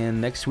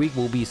 and next week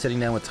we'll be sitting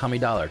down with Tommy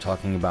Dollar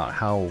talking about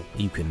how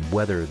you can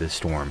weather this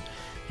storm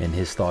and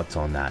his thoughts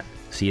on that.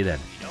 See you then.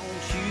 You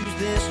don't choose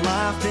this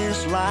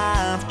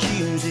life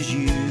chooses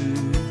you.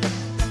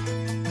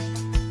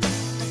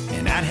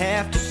 And I'd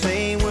have to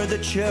say we're the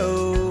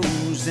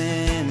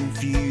chosen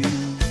few.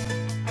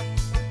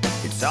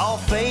 It's all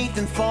faith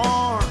and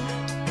farm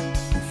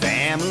and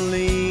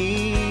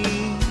family,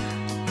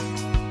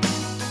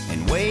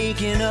 and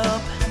waking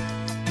up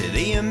to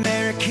the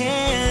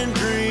American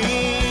dream.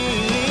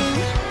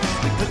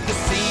 We put the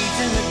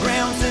seeds in the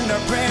ground, send our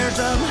prayers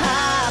up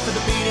high for the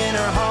beat in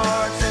our heart.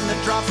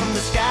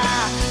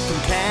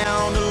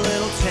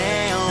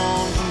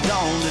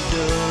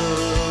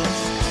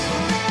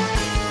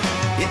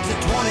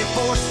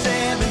 24/7.